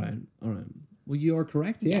bullshit. All right. Well, you are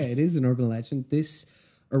correct. Yeah, Yes. it is an urban legend. This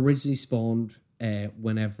originally spawned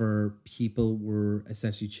whenever people were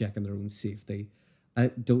essentially checking their own safety. I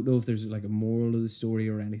don't know if there's like a moral of the story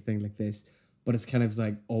or anything like this, but it's kind of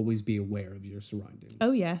like always be aware of your surroundings.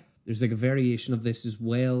 Oh, yeah. There's like a variation of this as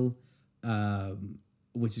well,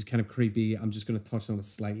 which is kind of creepy. I'm just going to touch on it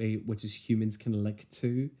slightly, which is humans can lick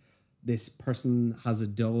too. This person has a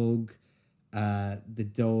dog. The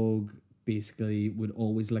dog basically would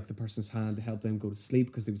always lick the person's hand to help them go to sleep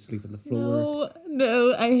because they would sleep on the floor.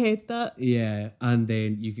 No, I hate that. Yeah, and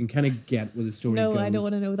then you can kind of get where the story goes. No, I don't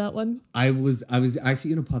want to know that one. I was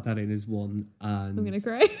actually going to put that in as one, and I'm going to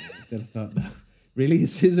cry. then I thought, no. Really,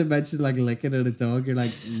 as soon as I mentioned like licking at a dog, you're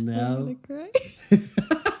like, I'm no. going to cry.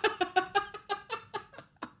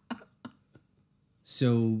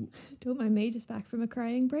 So Don't mind me, just back from a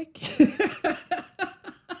crying break.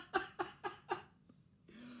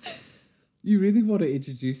 you really want to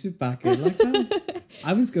introduce it back in like that?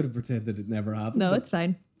 I was going to pretend that it never happened. No, but- it's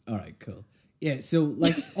fine. All right, cool. Yeah, so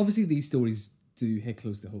like obviously these stories do hit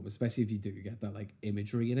close to home, especially if you do get that like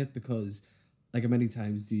imagery in it, because like how many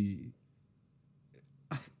times do you,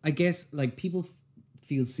 I guess like people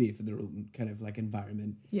feel safe in their own kind of like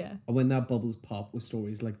environment. Yeah. And when that bubbles pop with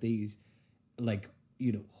stories like these, like,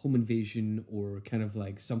 you know, home invasion or kind of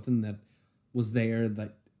like something that was there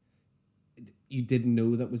that you didn't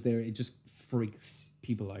know that was there, it just freaks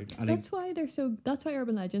people out. And that's why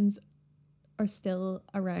urban legends are still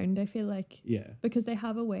around, I feel like. Yeah. Because they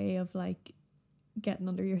have a way of like getting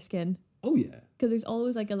under your skin. Oh yeah. Because there's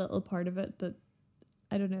always like a little part of it that,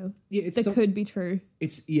 I don't know, yeah, that could be true.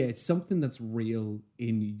 It's something that's real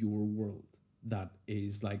in your world that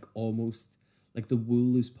is like almost like the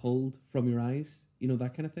wool is pulled from your eyes, you know,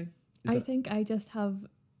 that kind of thing. I think I just have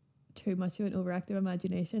too much of an overactive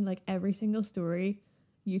imagination. Like every single story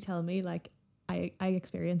you tell me, like I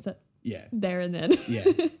experience it. Yeah. There and then. Yeah.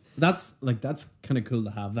 That's kind of cool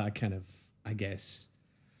to have that kind of, I guess,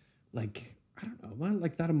 like, I don't know, man,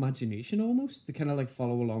 like that imagination almost to kind of like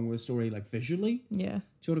follow along with a story like visually. Yeah.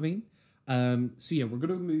 Do you know what I mean? So yeah, we're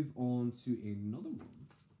going to move on to another one.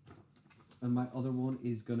 And my other one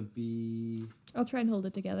is going to be... I'll try and hold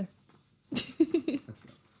it together. Let's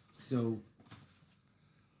go. So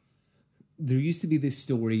there used to be this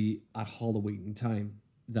story at Halloween time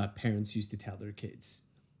that parents used to tell their kids.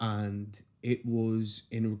 And it was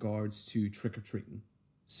in regards to trick-or-treating.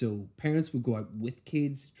 So parents would go out with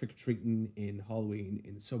kids trick-or-treating in Halloween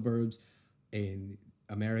in the suburbs, in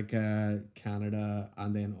America, Canada,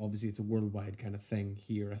 and then obviously it's a worldwide kind of thing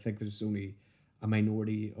here. I think there's only a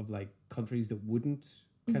minority of like countries that wouldn't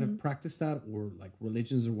kind of practice that, or like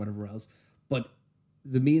religions or whatever else. But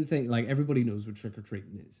the main thing, like everybody knows what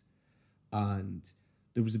trick-or-treating is. And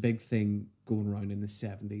there was a big thing going around in the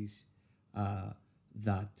 70s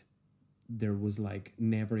that there was like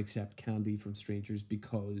never accept candy from strangers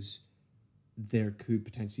because there could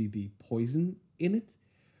potentially be poison in it.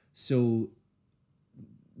 So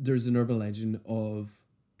there's an urban legend of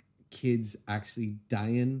kids actually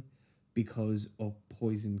dying because of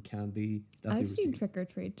poison candy that I've seen Trick or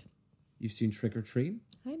Treat. You've seen Trick or Treat?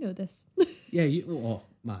 I know this. Yeah, oh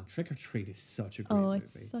man, Trick or Treat is such a great movie. Oh,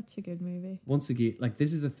 it's such a good movie. Once again, like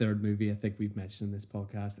this is the third movie I think we've mentioned in this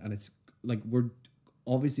podcast, and it's like we're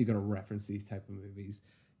obviously going to reference these type of movies.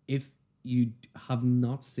 If you have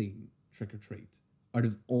not seen Trick or Treat, out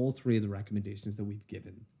of all three of the recommendations that we've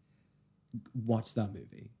given, watch that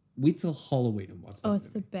movie. Wait till Halloween and watch that movie. Oh,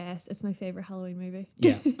 it's the best. It's my favorite Halloween movie.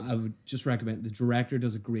 Yeah, I would just recommend. The director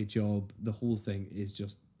does a great job. The whole thing is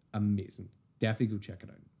just amazing. Definitely go check it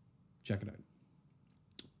out. Check it out.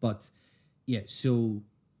 But yeah, so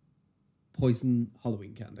poison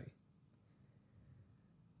Halloween candy.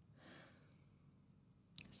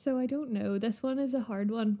 So I don't know. This one is a hard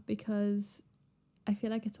one because I feel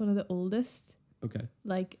like it's one of the oldest. Okay.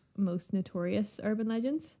 Like most notorious urban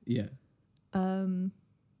legends. Yeah.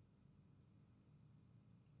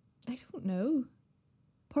 I don't know.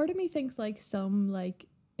 Part of me thinks like some like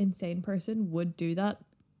insane person would do that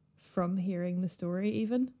from hearing the story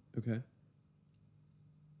even. Okay.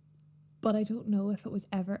 But I don't know if it was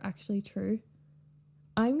ever actually true.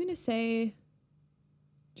 I'm going to say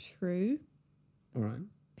true. All right.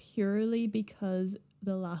 Purely because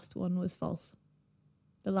the last one was false.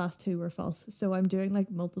 The last two were false. So I'm doing like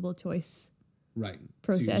multiple choice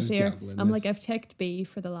process so here. I'm like, I've ticked B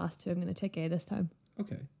for the last two. I'm going to tick A this time.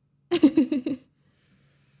 Okay.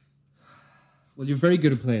 Well, you're very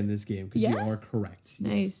good at playing this game because you are correct. Nice.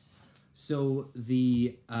 Yes. So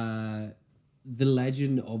the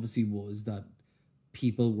legend obviously was that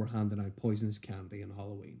people were handing out poisonous candy on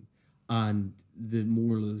Halloween, and the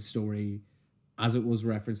moral of the story, as it was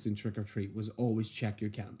referenced in Trick or Treat, was always check your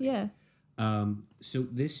candy. Yeah. So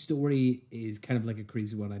this story is kind of like a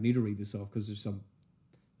crazy one. I need to read this off because there's some,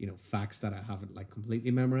 facts that I haven't like completely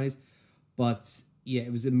memorized. But yeah,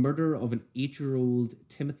 it was a murder of an 8-year-old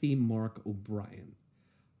Timothy Mark O'Brien.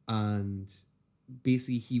 And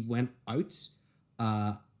basically he went out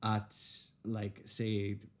at like,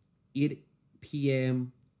 say, 8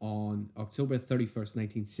 p.m. on October 31st,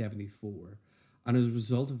 1974. And as a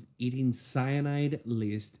result of eating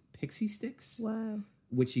cyanide-laced pixie sticks,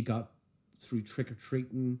 which he got through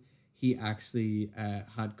trick-or-treating, he actually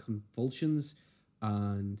had convulsions,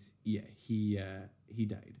 and he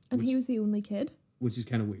died. And he was the only kid? Which is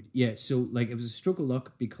kind of weird. Yeah, so like it was a stroke of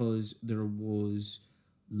luck because there was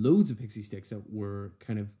loads of pixie sticks that were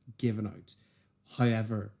kind of given out.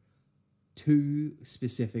 However, 2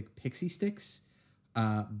 specific pixie sticks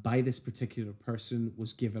by this particular person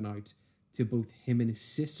was given out to both him and his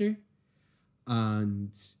sister,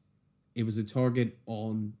 and it was a target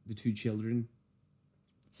on the 2 children.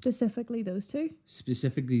 Specifically those two?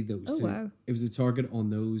 Specifically those Oh, two. wow. It was a target on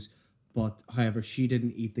those, but however, she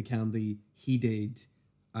didn't eat the candy. He did,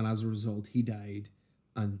 and as a result, he died,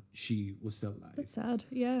 and she was still alive. That's sad.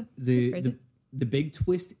 Yeah. That's The crazy. the big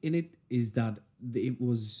twist in it is that it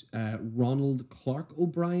was Ronald Clark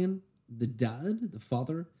O'Brien, the dad, the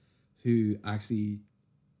father, who actually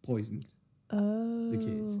poisoned. Oh,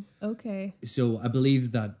 kids. Okay. So I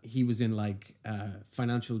believe that he was in like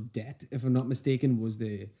financial debt, if I'm not mistaken, was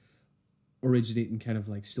the originating kind of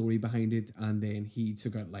like story behind it. And then he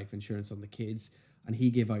took out life insurance on the kids, and he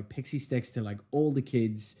gave out pixie sticks to like all the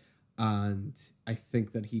kids. And I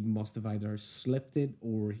think that he must have either slipped it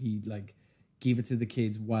or he like gave it to the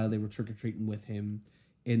kids while they were trick-or-treating with him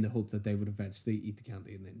in the hope that they would eventually eat the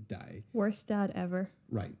candy and then die. Worst dad ever.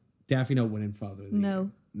 Right. Definitely not winning father of the No.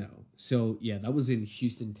 year. No. So yeah, that was in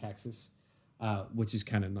Houston, Texas, which is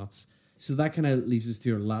kind of nuts. So that kind of leaves us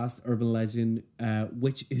to our last urban legend,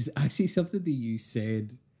 which is actually something that you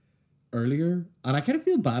said earlier, and I kind of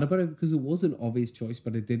feel bad about it because it was an obvious choice,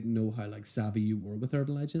 but I didn't know how like savvy you were with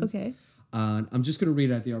urban legends. Okay. And I'm just going to read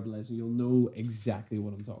out the urban legend. You'll know exactly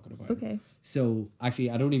what I'm talking about. Okay. So actually,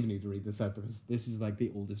 I don't even need to read this out because this is like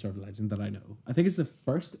the oldest urban legend that I know. I think it's the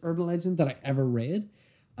first urban legend that I ever read.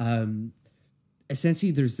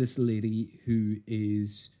 Essentially, there's this lady who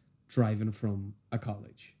is driving from a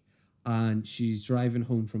college, and she's driving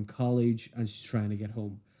home from college, and she's trying to get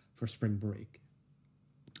home for spring break.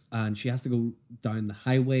 And she has to go down the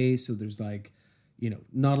highway, so there's like,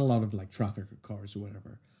 not a lot of like traffic or cars or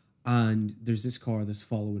whatever. And there's this car that's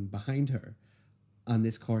following behind her, and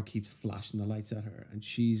this car keeps flashing the lights at her, and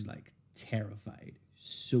she's like terrified,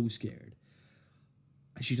 so scared.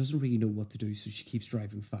 And she doesn't really know what to do, so she keeps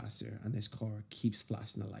driving faster, and this car keeps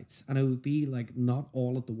flashing the lights. And it would be like not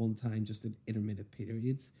all at the one time, just in intermittent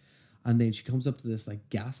periods. And then she comes up to this like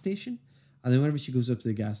gas station, and then whenever she goes up to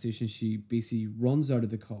the gas station, she basically runs out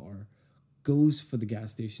of the car, goes for the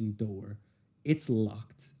gas station door. It's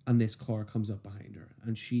locked, and this car comes up behind her,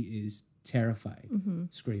 and she is terrified,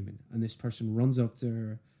 screaming. And this person runs up to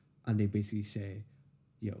her, and they basically say,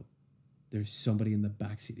 "Yo, there's somebody in the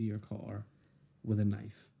backseat of your car with a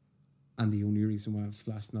knife, and the only reason why I was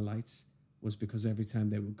flashing the lights was because every time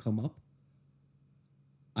they would come up,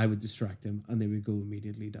 I would distract them, and they would go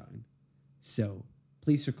immediately down. So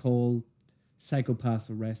police are called, psychopath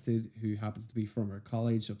arrested, who happens to be from her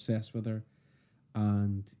college, obsessed with her,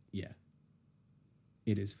 and yeah,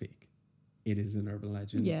 it is fake. It is an urban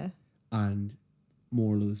legend. Yeah. And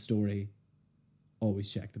moral of the story,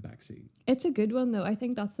 always check the backseat. It's a good one, though. I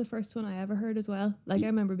think that's the first one I ever heard as well. Like, I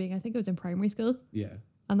remember I think it was in primary school, Yeah,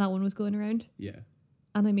 and that one was going around. yeah,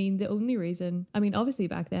 And I mean, the only reason, obviously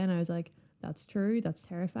back then I was like, that's true, that's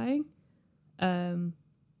terrifying.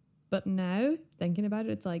 But now, thinking about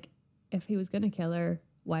it, it's like, if he was going to kill her,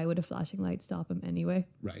 why would a flashing light stop him anyway?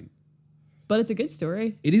 right. But it's a good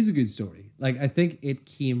story. It is a good story. Like, I think it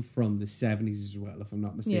came from the 70s as well, if I'm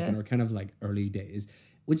not mistaken, Yeah. or kind of like early days,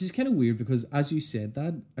 which is kind of weird because as you said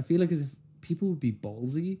that, I feel like as if people would be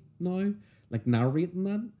ballsy now, like narrating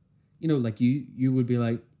that, like you would be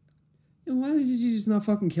like, why did you just not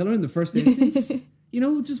fucking kill her in the first instance?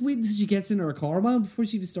 Just wait until she gets in her car, man, before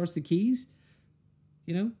she even starts the keys.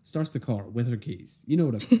 Starts the car with her keys. You know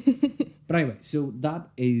what I mean? But anyway, so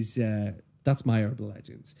that's my urban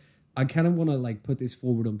legends. I kind of want to like put this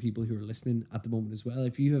forward on people who are listening at the moment as well.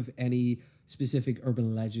 If you have any specific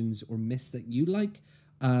urban legends or myths that you like,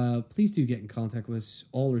 please do get in contact with us.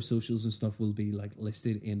 All our socials and stuff will be like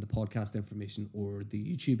listed in the podcast information or the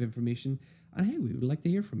YouTube information. And hey, we would like to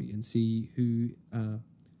hear from you and see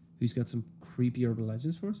who's got some creepy urban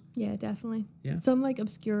legends for us. Yeah, definitely. Yeah. Some like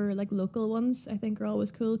obscure, like local ones, I think are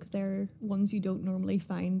always cool because they're ones you don't normally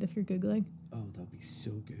find if you're Googling. Oh, that would be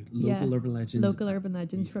so good. Local urban legends. Local urban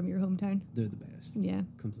legends from your hometown. They're the best. Yeah.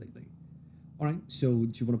 Completely. All right. So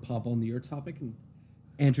do you want to pop on your topic and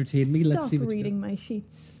entertain me? Let's see Stop what reading my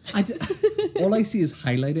sheets. All I see is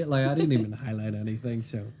highlighted. Like, I didn't even highlight anything.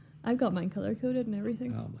 So. I've got mine color coded and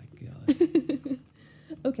everything. Oh my God.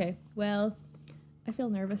 Okay. Well, I feel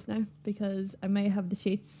nervous now because I may have the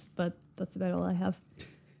sheets, but that's about all I have.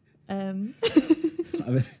 I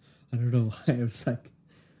don't know why I was like,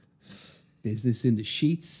 business in the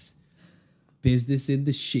sheets, business in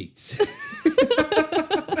the sheets.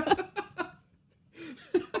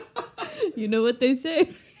 You know what they say?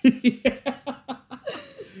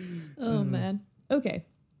 Oh, man. Okay.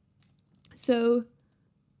 So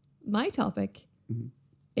my topic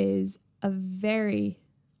is a very,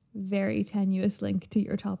 very tenuous link to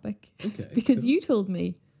your topic. Okay. Because cool. you told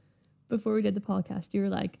me before we did the podcast, you were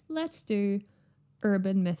like, let's do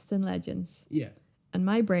urban myths and legends. Yeah. And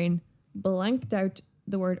my brain blanked out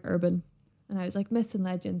the word urban. And I was like, myths and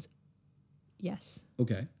legends. Yes.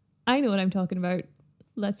 Okay. I know what I'm talking about.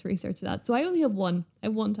 Let's research that. So I only have one. I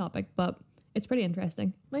have one topic, but it's pretty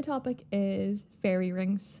interesting. My topic is fairy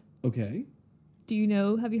rings. Okay. Do you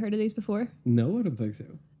know, have you heard of these before? No, I don't think so.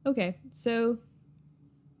 Okay, so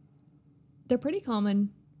they're pretty common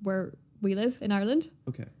where we live in Ireland.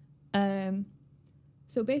 Okay.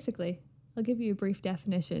 So basically, I'll give you a brief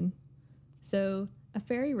definition. So a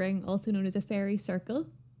fairy ring, also known as a fairy circle,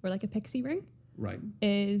 or like a pixie ring, Right.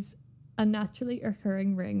 is a naturally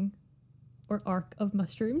occurring ring or arc of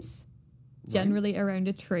mushrooms, generally around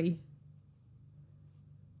a tree.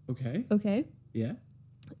 Okay. Okay, Yeah.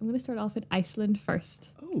 I'm going to start off in Iceland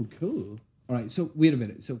first. Oh, cool. All right. So wait a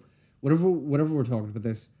minute. So whenever we're talking about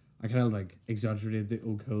this, I kind of like exaggerated the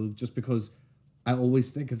oh cool just because I always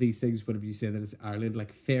think of these things whenever you say that it's Ireland,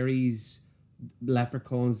 like fairies,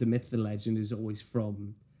 leprechauns. The myth, the legend is always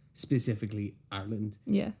from specifically Ireland,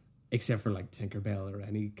 Yeah. except for like Tinkerbell or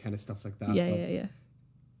any kind of stuff like that. Yeah, But, yeah, yeah.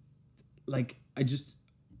 like I just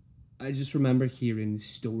remember hearing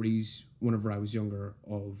stories whenever I was younger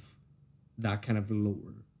of that kind of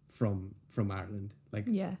lore from Ireland, like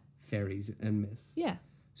Yeah. fairies and myths. Yeah.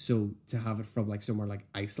 So to have it from like somewhere like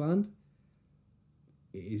Iceland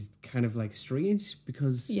is kind of like strange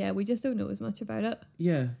because Yeah, we just don't know as much about it.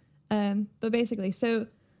 yeah. But basically, so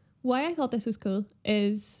why I thought this was cool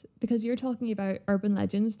is because you're talking about urban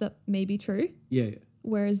legends that may be true, Yeah.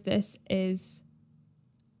 whereas this is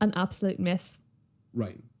an absolute myth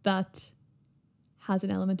Right. that has an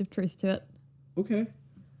element of truth to it. Okay.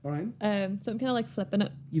 All right. So I'm kind of like flipping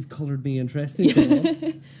it. You've coloured me interested. Go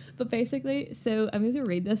on. But basically, so I'm going to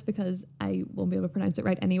read this because I won't be able to pronounce it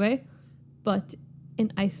right anyway. But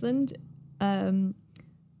in Iceland,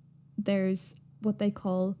 there's what they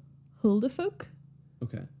call huldafolk,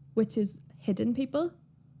 Okay. which is hidden people,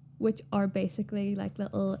 which are basically like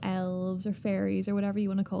little elves or fairies or whatever you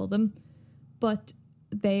want to call them. But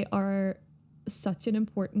they are such an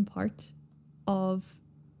important part of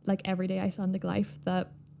like everyday Icelandic life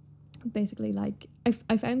that basically like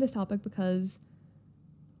I found this topic because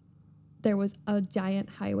there was a giant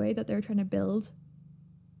highway that they were trying to build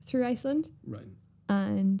through Iceland, Right.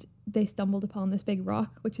 and they stumbled upon this big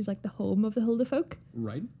rock, which is like the home of the huldafolk.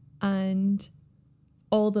 Right. And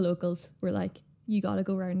all the locals were like, you gotta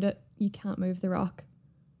go around it, you can't move the rock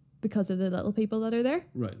because of the little people that are there.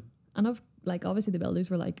 Right. And obviously the builders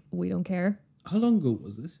were like, we don't care. How long ago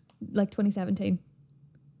was this? Like 2017.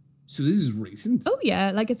 So this is recent. Oh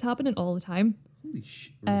yeah, like it's happening all the time. Holy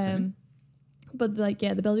shit. Okay. But like,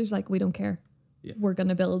 yeah, the builders were like, we don't care. Yeah. We're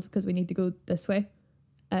gonna build because we need to go this way.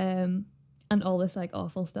 And all this like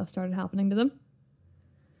awful stuff started happening to them.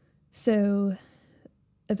 So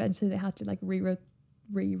eventually they had to like reroute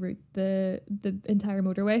the entire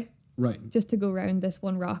motorway Right. just to go around this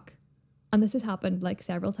one rock. And this has happened like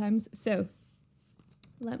several times. So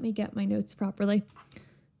let me get my notes properly.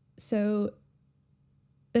 So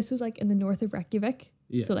this was like in the north of Reykjavik.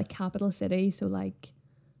 Yeah. So like capital city. So like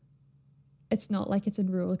it's not like it's in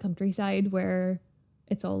rural countryside where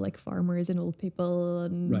it's all like farmers and old people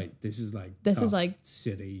and Right. This is This is like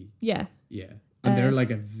city. yeah. Yeah. And they're like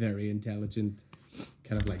a very intelligent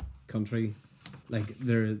kind of like country. Like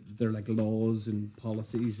they're like laws and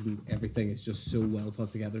policies and everything is just so well put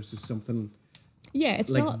together. So something Yeah, it's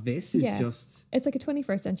like not this is yeah. just It's like a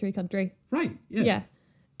 21st century country. right. Yeah.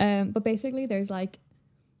 Yeah. But basically there's like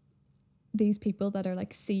these people that are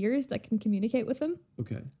like seers that can communicate with them,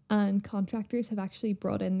 Okay. and contractors have actually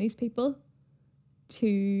brought in these people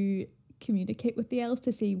to communicate with the elves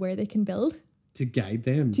to see where they can build, To guide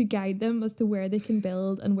them. to guide them as to where they can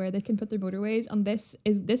build and where they can put their motorways. And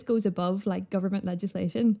this goes above like government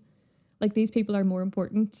legislation. Like these people are more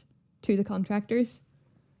important to the contractors.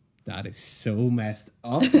 That is so messed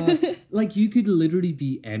up. Like you could literally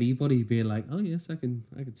be anybody being like, oh yes, I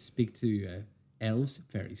could speak to elves,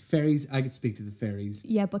 fairies. I could speak to the fairies.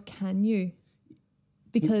 Yeah, but can you?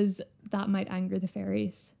 Because that might anger the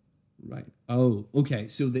fairies. Right. Oh, okay.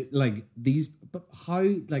 So like these, but how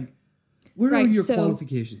like where are Right, your so-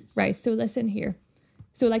 qualifications? Right, so listen here.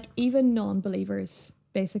 So like even non-believers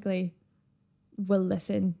basically will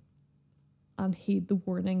listen and heed the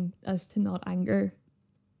warning as to not anger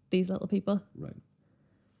these little people. Right.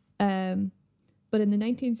 But in the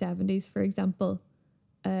 1970s, for example,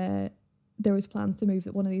 there was plans to move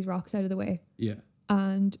one of these rocks out of the way, Yeah.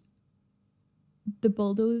 and the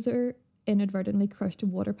bulldozer inadvertently crushed a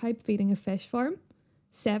water pipe feeding a fish farm.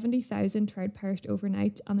 70,000 trout perished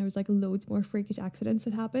overnight, and there was like loads more freakish accidents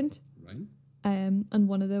that happened. Right. And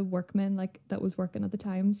one of the workmen like that was working at the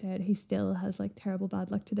time said he still has like terrible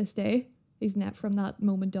bad luck to this day. His net from that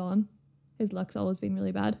moment on, his luck's always been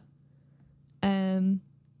really bad.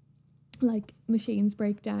 Like machines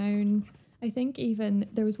break down. I think even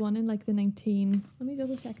there was one in like let me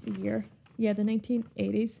double check the year. Yeah, the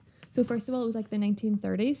 1980s. So first of all, it was like the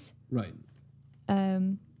 1930s. Right.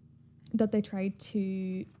 That they tried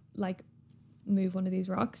to like move one of these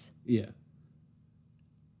rocks. Yeah.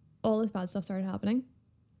 All this bad stuff started happening.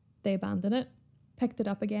 They abandoned it, picked it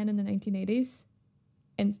up again in the 1980s.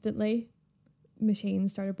 Instantly,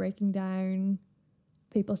 machines started breaking down.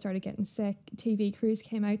 People started getting sick. TV crews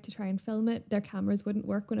came out to try and film it. Their cameras wouldn't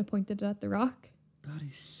work when it pointed it at the rock. That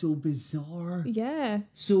is so bizarre. Yeah.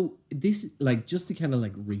 So this, like, just to kind of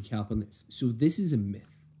like recap on this. So this is a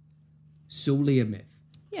myth. Solely a myth.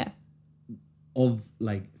 Yeah. Of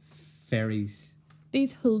like fairies.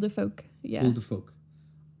 These Hulda folk. Yeah. Hulda folk.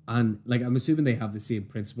 And like, I'm assuming they have the same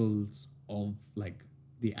principles of like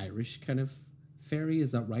the Irish kind of fairy.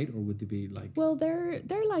 Is that right? Or would they be like... Well, they're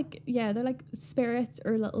like, yeah, they're like spirits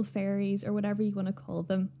or little fairies or whatever you want to call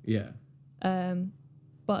them. Yeah.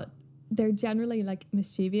 But they're generally like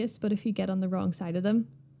mischievous, but if you get on the wrong side of them,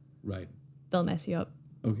 right, they'll mess you up.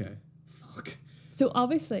 Okay. Fuck. So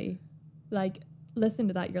obviously, like, listening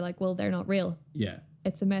to that, you're like, well, they're not real. Yeah.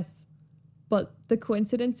 It's a myth. But the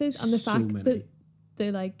coincidences and the So fact many. that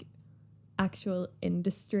the like actual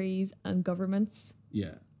industries and governments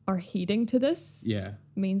Yeah. are heeding to this Yeah.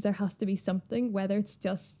 means there has to be something, whether it's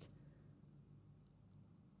just,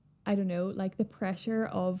 I don't know, like the pressure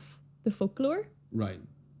of the folklore Right.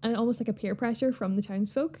 and almost like a peer pressure from the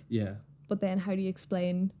townsfolk. Yeah. But then how do you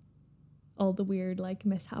explain all the weird like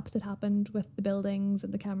mishaps that happened with the buildings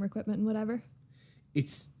and the camera equipment and whatever?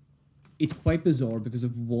 It's quite bizarre because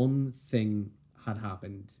if one thing had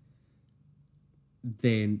happened,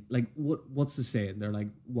 then like what's the saying? They're like,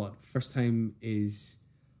 what? First time is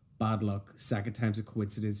bad luck, second time's a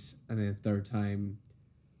coincidence, and then third time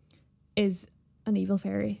is an evil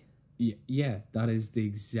fairy. Yeah, that is the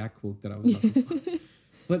exact quote that I was looking for.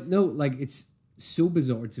 But no, like, it's so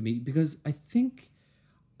bizarre to me because I think,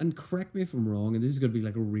 and correct me if I'm wrong, and this is going to be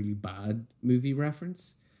like a really bad movie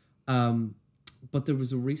reference, but there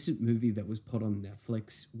was a recent movie that was put on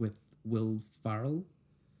Netflix with Will Ferrell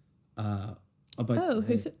about... about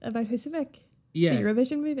Husavik? Yeah. The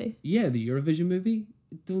Eurovision movie? Yeah, the Eurovision movie.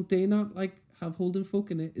 Don't they not, like, have Holden Folk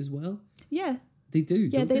in it as well? Yeah. They do,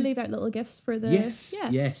 Yeah, don't they leave out little gifts for the... Yes, yeah.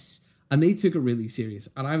 yes. And they took it really serious.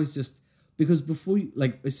 And I was just... Because before,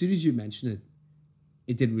 like, as soon as you mentioned it,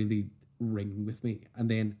 it didn't really ring with me. And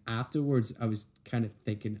then afterwards, I was kind of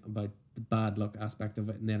thinking about the bad luck aspect of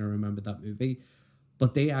it. And then I remembered that movie.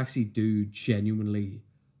 But they actually do genuinely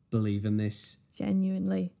believe in this.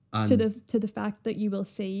 Genuinely. And to the fact that you will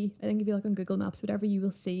see, I think if you look on Google Maps, whatever, you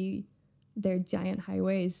will see their giant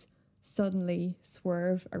highways suddenly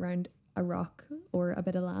swerve around a rock or a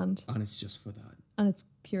bit of land. And it's just for that. And it's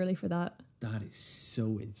purely for that. That is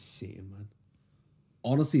so insane, man.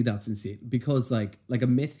 Honestly, that's insane. Because like a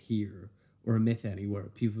myth here or a myth anywhere,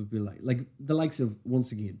 people would be like the likes of,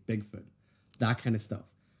 once again, Bigfoot, that kind of stuff.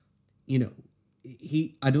 You know,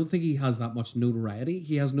 I don't think he has that much notoriety.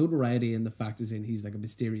 He has notoriety in the fact as in he's like a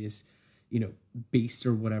mysterious, you know, beast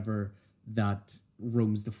or whatever that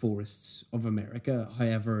roams the forests of America.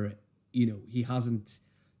 However, you know, he hasn't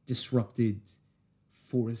disrupted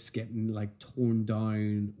forests getting like torn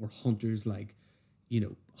down or hunters like, you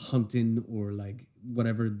know, hunting or like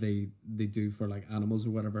whatever they do for like animals or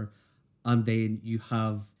whatever. And then you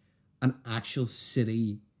have an actual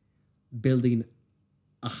city building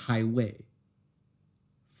a highway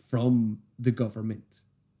from the government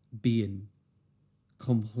being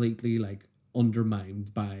completely like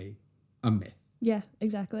undermined by a myth. Yeah,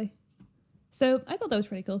 exactly. So I thought that was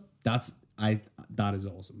pretty cool. That is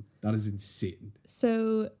awesome. That is insane.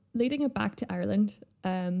 So leading it back to Ireland,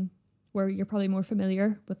 where you're probably more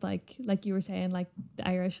familiar with like you were saying, like the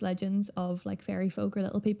Irish legends of like fairy folk or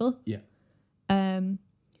little people. Yeah.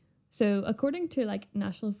 So according to like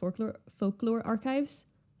National Folklore Archives,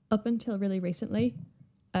 up until really recently,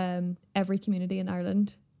 every community in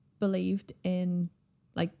Ireland believed in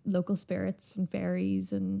like local spirits and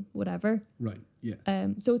fairies and whatever. Right. Yeah.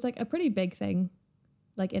 So it's like a pretty big thing,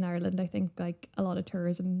 like in Ireland. I think like a lot of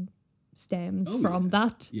tourism stems from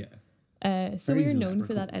that. Yeah. So we're known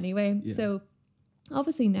for that anyway. Yeah. So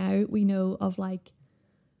obviously now we know of like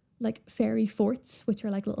fairy forts, which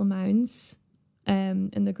are like little mounds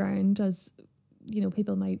in the ground, as you know,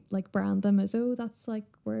 people might like brand them as, oh, that's like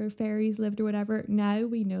where fairies lived or whatever. Now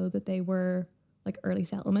we know that they were like early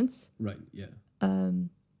settlements. Right. Yeah.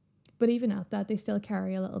 But even at that, they still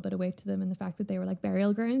carry a little bit of weight to them in the fact that they were like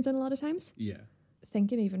burial grounds and a lot of times. Yeah.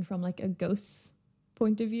 Thinking even from like a ghost's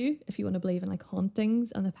point of view, if you want to believe in like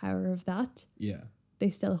hauntings and the power of that, Yeah. they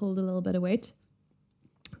still hold a little bit of weight.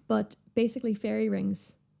 But basically, fairy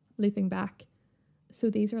rings, looping back. So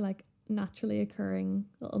these are like naturally occurring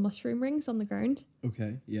little mushroom rings on the ground.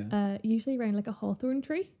 Okay. Yeah. Usually around like a hawthorn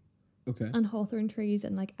tree. Okay. And hawthorn trees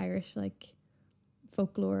in like Irish like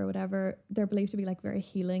folklore or whatever, they're believed to be like very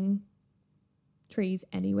healing trees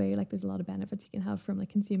anyway. Like there's a lot of benefits you can have from like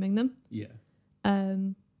consuming them. Yeah.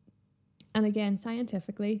 And again,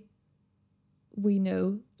 scientifically, we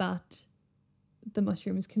know that the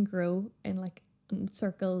mushrooms can grow in like a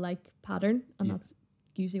circle like pattern, and that's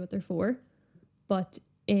usually what they're for. But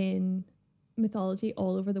in mythology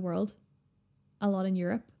all over the world, a lot in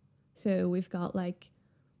Europe, so we've got like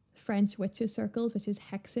French witches' circles, which is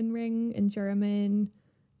Hexenring in German,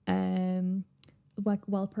 like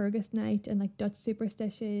Walpurgis night, and like Dutch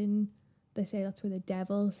superstition. They say that's where the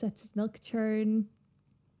devil sets his milk churn.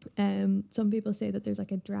 Some people say that there's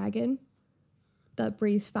like a dragon that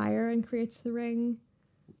breathes fire and creates the ring.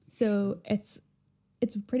 So it's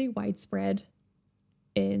pretty widespread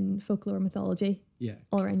in folklore mythology. Yeah.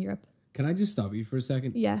 All around Europe. Can I just stop you for a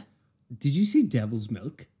second? Yeah. Did you see Devil's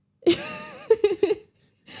Milk?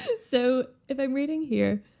 So if I'm reading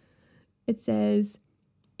here, it says,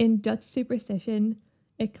 in Dutch superstition,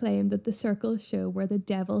 it claimed that the circles show where the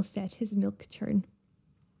devil set his milk churn.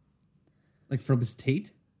 Like from his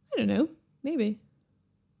teat? I don't know. Maybe.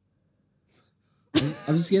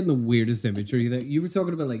 I'm just getting the weirdest imagery. That you were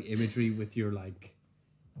talking about like imagery with your like,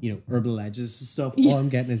 you know, urban legends and stuff. All I'm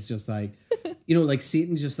getting is just like, you know, like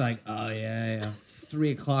Satan just like, oh yeah,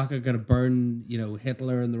 3 o'clock I gotta burn, you know,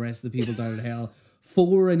 Hitler and the rest of the people down in hell.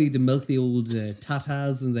 4 I need to milk the old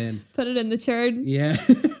tatas, and then put it in the churn. Yeah,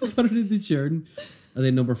 put it in the churn. And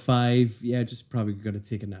then number 5, yeah, just probably gotta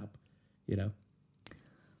take a nap, you know.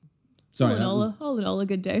 Sorry, all in all a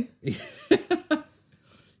good day.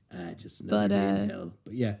 Just another day in hell.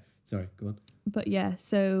 But yeah, sorry, go on. But yeah,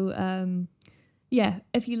 so yeah,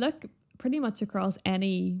 if you look pretty much across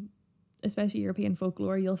any, especially European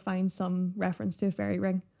folklore, you'll find some reference to a fairy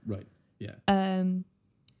ring. Right. Yeah.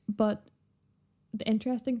 But the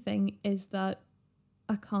interesting thing is that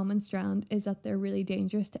a common strand is that they're really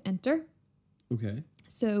dangerous to enter. Okay.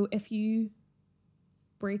 So if you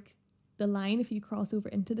break the line, if you cross over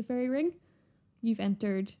into the fairy ring, you've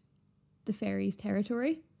entered the fairies'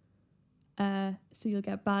 territory. So you'll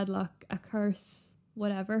get bad luck, a curse,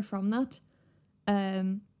 whatever from that.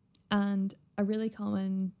 And a really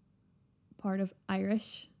common part of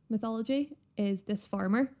Irish mythology is this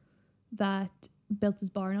farmer that built his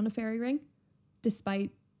barn on a fairy ring, despite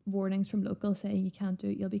warnings from locals saying you can't do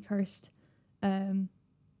it, you'll be cursed. And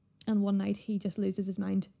one night he just loses his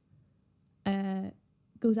mind.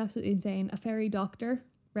 Goes absolutely insane. A fairy doctor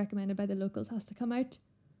recommended by the locals has to come out,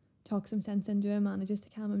 talk some sense into him, manages to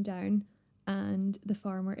calm him down, and the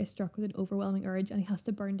farmer is struck with an overwhelming urge and he has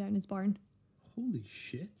to burn down his barn. Holy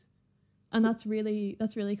shit. And that's really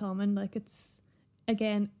common. Like it's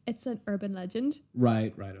an urban legend.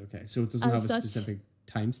 Right, okay. So it doesn't have a such, specific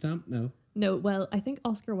timestamp, no? No, well, I think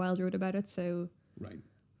Oscar Wilde wrote about it, so right.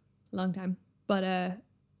 Long time. But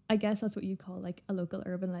I guess that's what you call like a local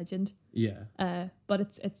urban legend. Yeah. But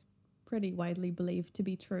it's pretty widely believed to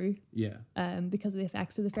be true. Yeah. Because of the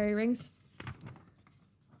effects of the fairy rings.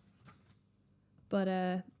 But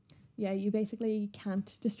yeah, you basically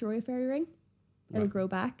can't destroy a fairy ring. It'll grow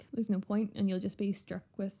back. There's no point, and you'll just be struck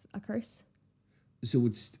with a curse. So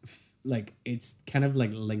it's kind of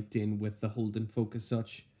like linked in with the Holden folk as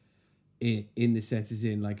such, in the sense as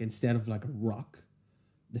in like instead of like a rock,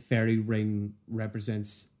 the fairy ring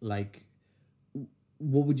represents like,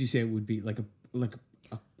 what would you say it would be, like a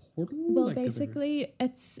portal? Well, like basically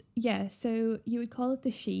it's so you would call it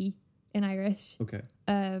the She in Irish. Okay.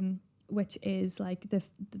 Which is like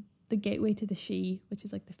the gateway to the She, which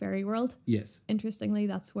is like the fairy world. Yes. Interestingly,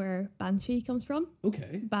 that's where Banshee comes from.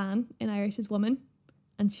 Okay. Ban in Irish is woman,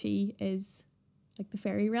 and She is like the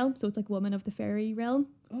fairy realm. So it's like woman of the fairy realm.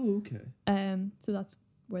 Oh, okay. So that's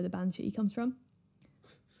where the Banshee comes from.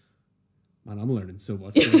 Man, I'm learning so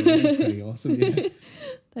much. This is pretty awesome. Yeah.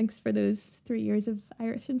 Thanks for those 3 years of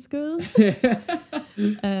Irish in school.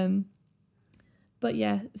 But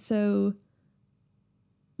yeah, so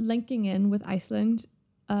linking in with Iceland,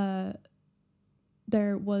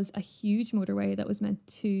 there was a huge motorway that was meant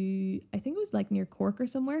to, I think it was like near Cork or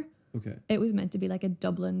somewhere. Okay. It was meant to be like a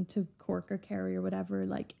Dublin to Cork or Kerry or whatever,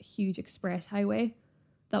 like huge express highway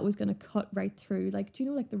that was going to cut right through. Like, do you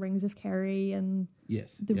know like the Rings of Kerry and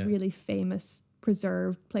the really famous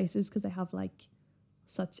preserved places, because they have like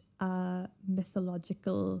such a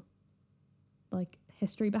mythological like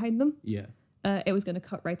history behind them. Yeah. It was going to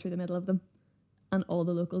cut right through the middle of them. And all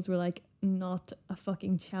the locals were like, not a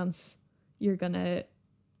fucking chance you're going to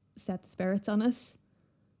set the spirits on us.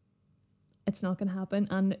 It's not going to happen.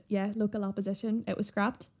 And yeah, local opposition, it was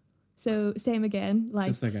scrapped. So same again, like,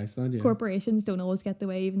 just like Iceland, yeah. Corporations don't always get the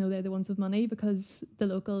way, even though they're the ones with money, because the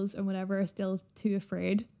locals and whatever are still too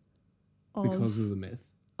afraid because of the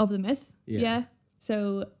myth. Of the myth, yeah.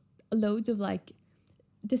 So loads of like,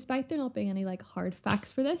 despite there not being any like hard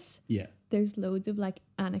facts for this, yeah, there's loads of like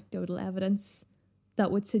anecdotal evidence that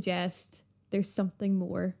would suggest there's something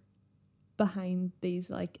more behind these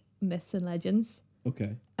like myths and legends.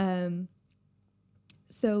 Okay.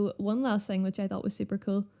 So one last thing which I thought was super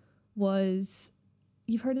cool was,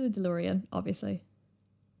 you've heard of the DeLorean, obviously.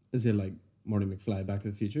 Is it like Marty McFly, Back to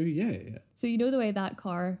the Future? Yeah. So you know the way that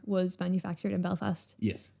car was manufactured in Belfast?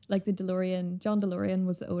 Yes. Like the DeLorean, John DeLorean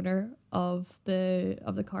was the owner of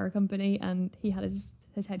the car company, and he had his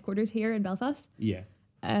headquarters here in Belfast. Yeah.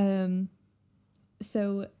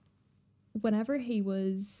 So whenever he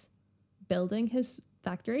was building his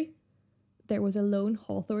factory, there was a lone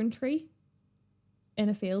hawthorn tree in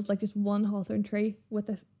a field, like just one hawthorn tree with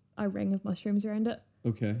a ring of mushrooms around it.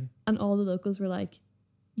 Okay. And all the locals were like,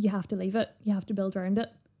 you have to leave it. You have to build around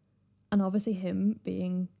it. And obviously him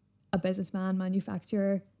being a businessman,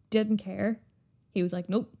 manufacturer, didn't care. He was like,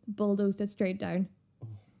 nope, bulldozed it straight down. Oh,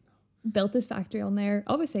 no. Built his factory on there.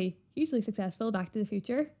 Obviously, hugely successful, Back to the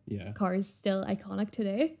Future. Yeah. Cars still iconic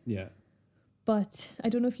today. Yeah. But I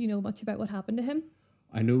don't know if you know much about what happened to him.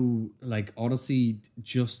 I know, like, honestly,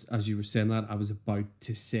 just as you were saying that, I was about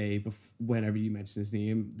to say, whenever you mentioned his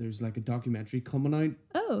name, there's like a documentary coming out.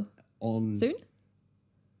 Oh. On soon?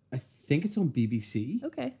 I think it's on BBC.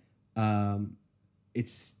 Okay.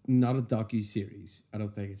 It's not a docu-series. I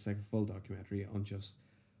don't think it's like a full documentary on just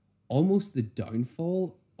almost the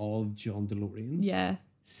downfall of John DeLorean. Yeah.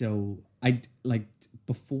 So I like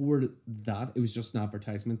before that, it was just an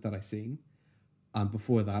advertisement that I seen, and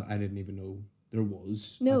before that, I didn't even know there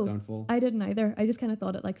was a downfall. I didn't either. I just kind of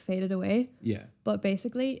thought it like faded away. Yeah. But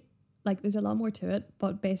basically, like, there's a lot more to it.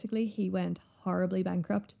 But basically, he went horribly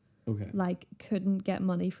bankrupt. Okay. Like, couldn't get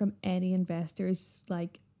money from any investors.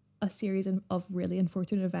 Like, a series of really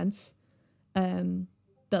unfortunate events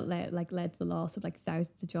that led to the loss of like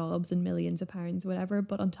thousands of jobs and millions of pounds, whatever.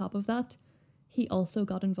 But on top of that, he also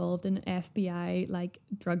got involved in an FBI like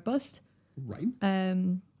drug bust. Right.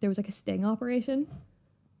 There was like a sting operation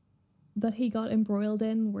that he got embroiled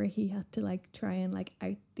in, where he had to like try and like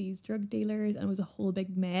out these drug dealers, and it was a whole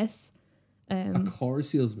big mess. A car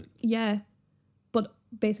salesman. Yeah. But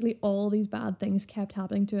basically all these bad things kept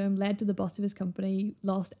happening to him, led to the bust of his company,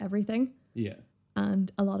 lost everything. Yeah.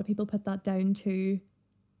 And a lot of people put that down to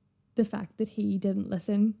the fact that he didn't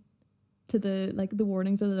listen to the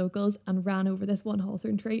warnings of the locals and ran over this one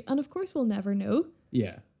hawthorn tree. And of course we'll never know.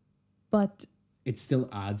 Yeah. But it still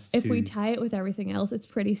adds if we tie it with everything else, it's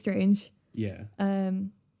pretty strange. Yeah.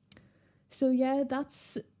 So yeah,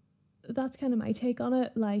 that's kind of my take on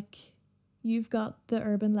it. Like, you've got the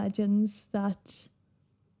urban legends that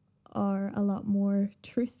are a lot more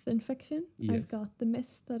truth than fiction. Yes. I've got the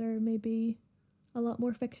myths that are maybe a lot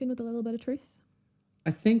more fiction with a little bit of truth.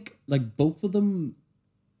 I think like both of them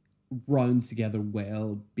round together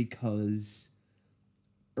well, because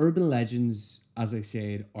urban legends, as I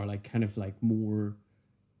said, are like kind of like more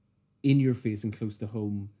in your face and close to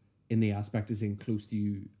home, in the aspect as in close to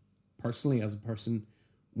you personally as a person,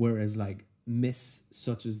 whereas like myths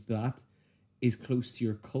such as that is close to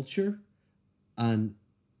your culture and,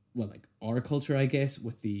 well, like our culture, I guess,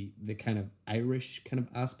 with the kind of Irish kind of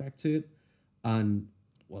aspect to it, and,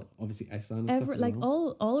 well, obviously Iceland and stuff as like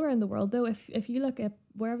well. all around the world though, if you look at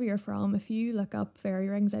wherever you're from, if you look up fairy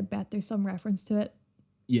rings, I bet there's some reference to it.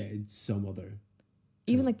 Yeah, it's some other.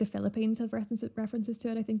 Even like the Philippines have references to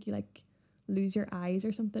it. I think you like lose your eyes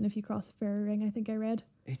or something if you cross a fairy ring, I think I read.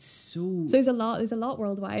 It's so there's a lot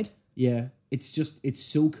worldwide. Yeah, it's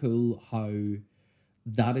so cool how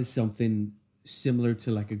that is something similar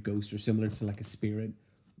to like a ghost or similar to like a spirit,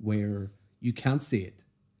 where you can't see it.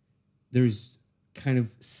 There's kind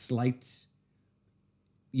of slight,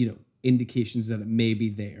 indications that it may be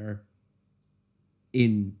there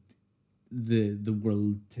in the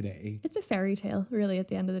world today. It's a fairy tale, really, at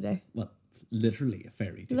the end of the day. Well, literally a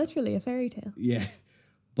fairy tale. Literally a fairy tale. Yeah.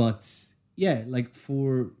 But yeah, like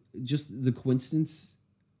for just the coincidence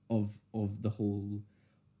of the whole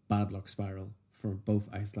bad luck spiral for both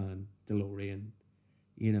Iceland, DeLorean,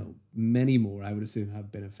 many more I would assume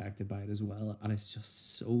have been affected by it as well. And it's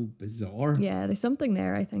just so bizarre. Yeah, there's something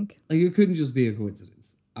there, I think. Like, it couldn't just be a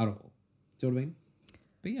coincidence at all. Do you know what I mean?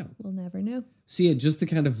 But yeah. We'll never know. So yeah, just to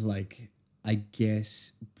kind of like, I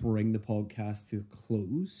guess, bring the podcast to a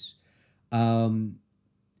close,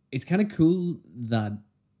 It's kind of cool that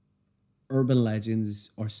urban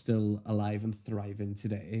legends are still alive and thriving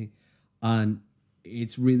today. And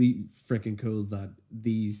it's really freaking cool that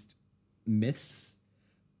these myths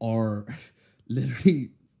are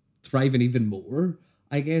literally thriving even more,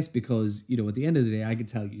 I guess, because, at the end of the day, I could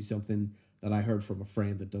tell you something that I heard from a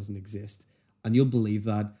friend that doesn't exist, and you'll believe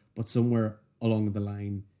that, but somewhere along the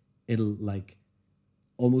line, it'll like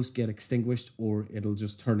almost get extinguished, or it'll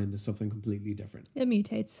just turn into something completely different. It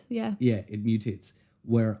mutates, yeah. Yeah, it mutates.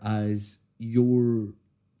 Whereas your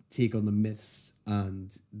take on the myths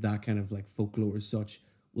and that kind of like folklore as such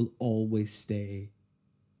will always stay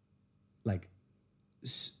like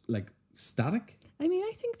static. I mean,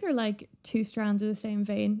 I think they're like two strands of the same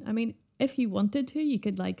vein. I mean, if you wanted to, you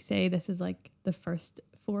could like say this is like the first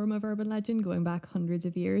form of urban legend going back hundreds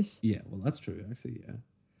of years. Yeah, well, that's true, actually, yeah.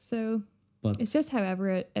 So, but it's just however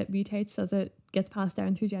it mutates as it gets passed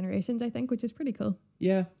down through generations, I think, which is pretty cool.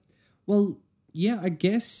 Yeah. Well, yeah, I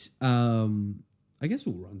guess we'll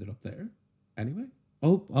round it up there. Anyway, I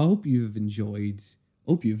hope you've enjoyed.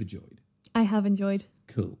 I have enjoyed.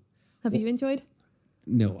 Cool. Have you enjoyed?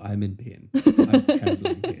 No, I'm in pain. I'm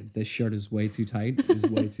terribly in pain. This shirt is way too tight. It's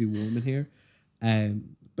way too warm in here.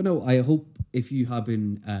 But no, I hope if you have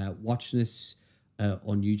been watching this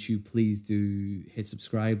on YouTube, please do hit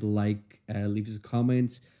subscribe, like, leave us a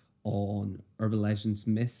comment on urban legends,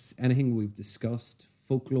 myths, anything we've discussed,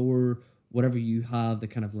 folklore, whatever you have that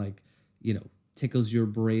kind of like, tickles your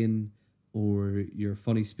brain or your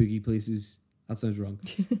funny, spooky places. That sounds wrong.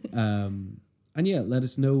 And yeah, let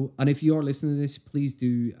us know. And if you are listening to this, please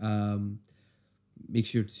do make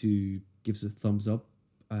sure to give us a thumbs up,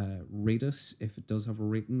 rate us if it does have a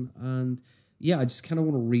rating. And yeah, I just kind of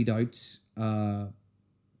want to read out,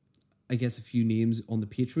 I guess, a few names on the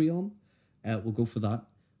Patreon. We'll go for that.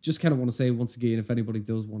 Just kind of want to say once again, if anybody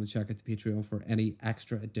does want to check out the Patreon for any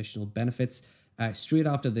extra additional benefits, straight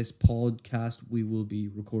after this podcast, we will be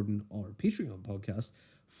recording our Patreon podcast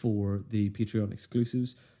for the Patreon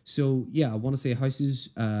exclusives. So yeah, I want to say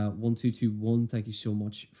Houses 1221, thank you so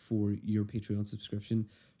much for your Patreon subscription.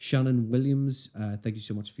 Shannon Williams, thank you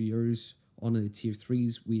so much for yours. On the tier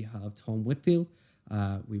 3s, we have Tom Whitfield.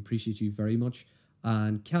 We appreciate you very much.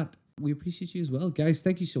 And Kat, we appreciate you as well. Guys,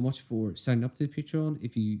 thank you so much for signing up to the Patreon.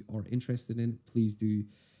 If you are interested in it, please do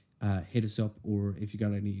hit us up, or if you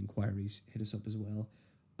got any inquiries, hit us up as well.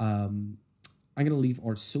 I'm going to leave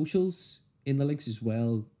our socials in the links as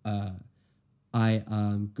well. I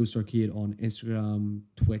am Ghost Arcade on Instagram,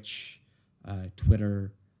 Twitch,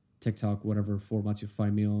 Twitter, TikTok, whatever formats you'll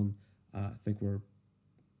find me on. I think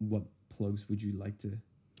what plugs would you like to?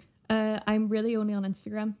 I'm really only on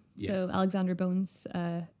Instagram. Yeah. So Alexander Bones,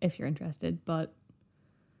 if you're interested, but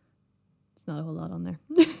it's not a whole lot on there.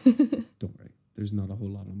 Don't worry. There's not a whole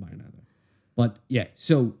lot on mine either. But yeah,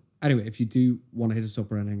 so anyway, if you do want to hit us up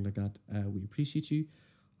or anything like that, we appreciate you.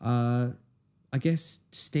 I guess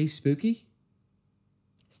stay spooky.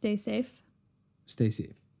 Stay safe. Stay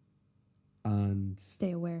safe. And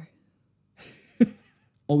stay aware.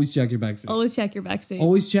 Always check your backseat. Always check your backseat.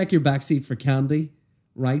 Always check your backseat for candy,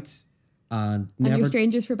 right? And never... your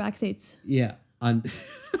strangers for backseats. Yeah. And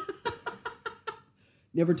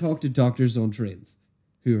never talk to doctors on trains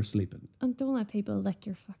who are sleeping. And don't let people lick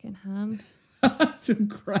your fucking hand. Don't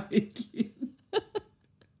cry again.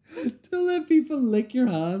 Don't let people lick your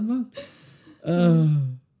hand, man.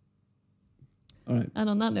 All right. And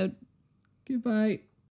on that note, goodbye.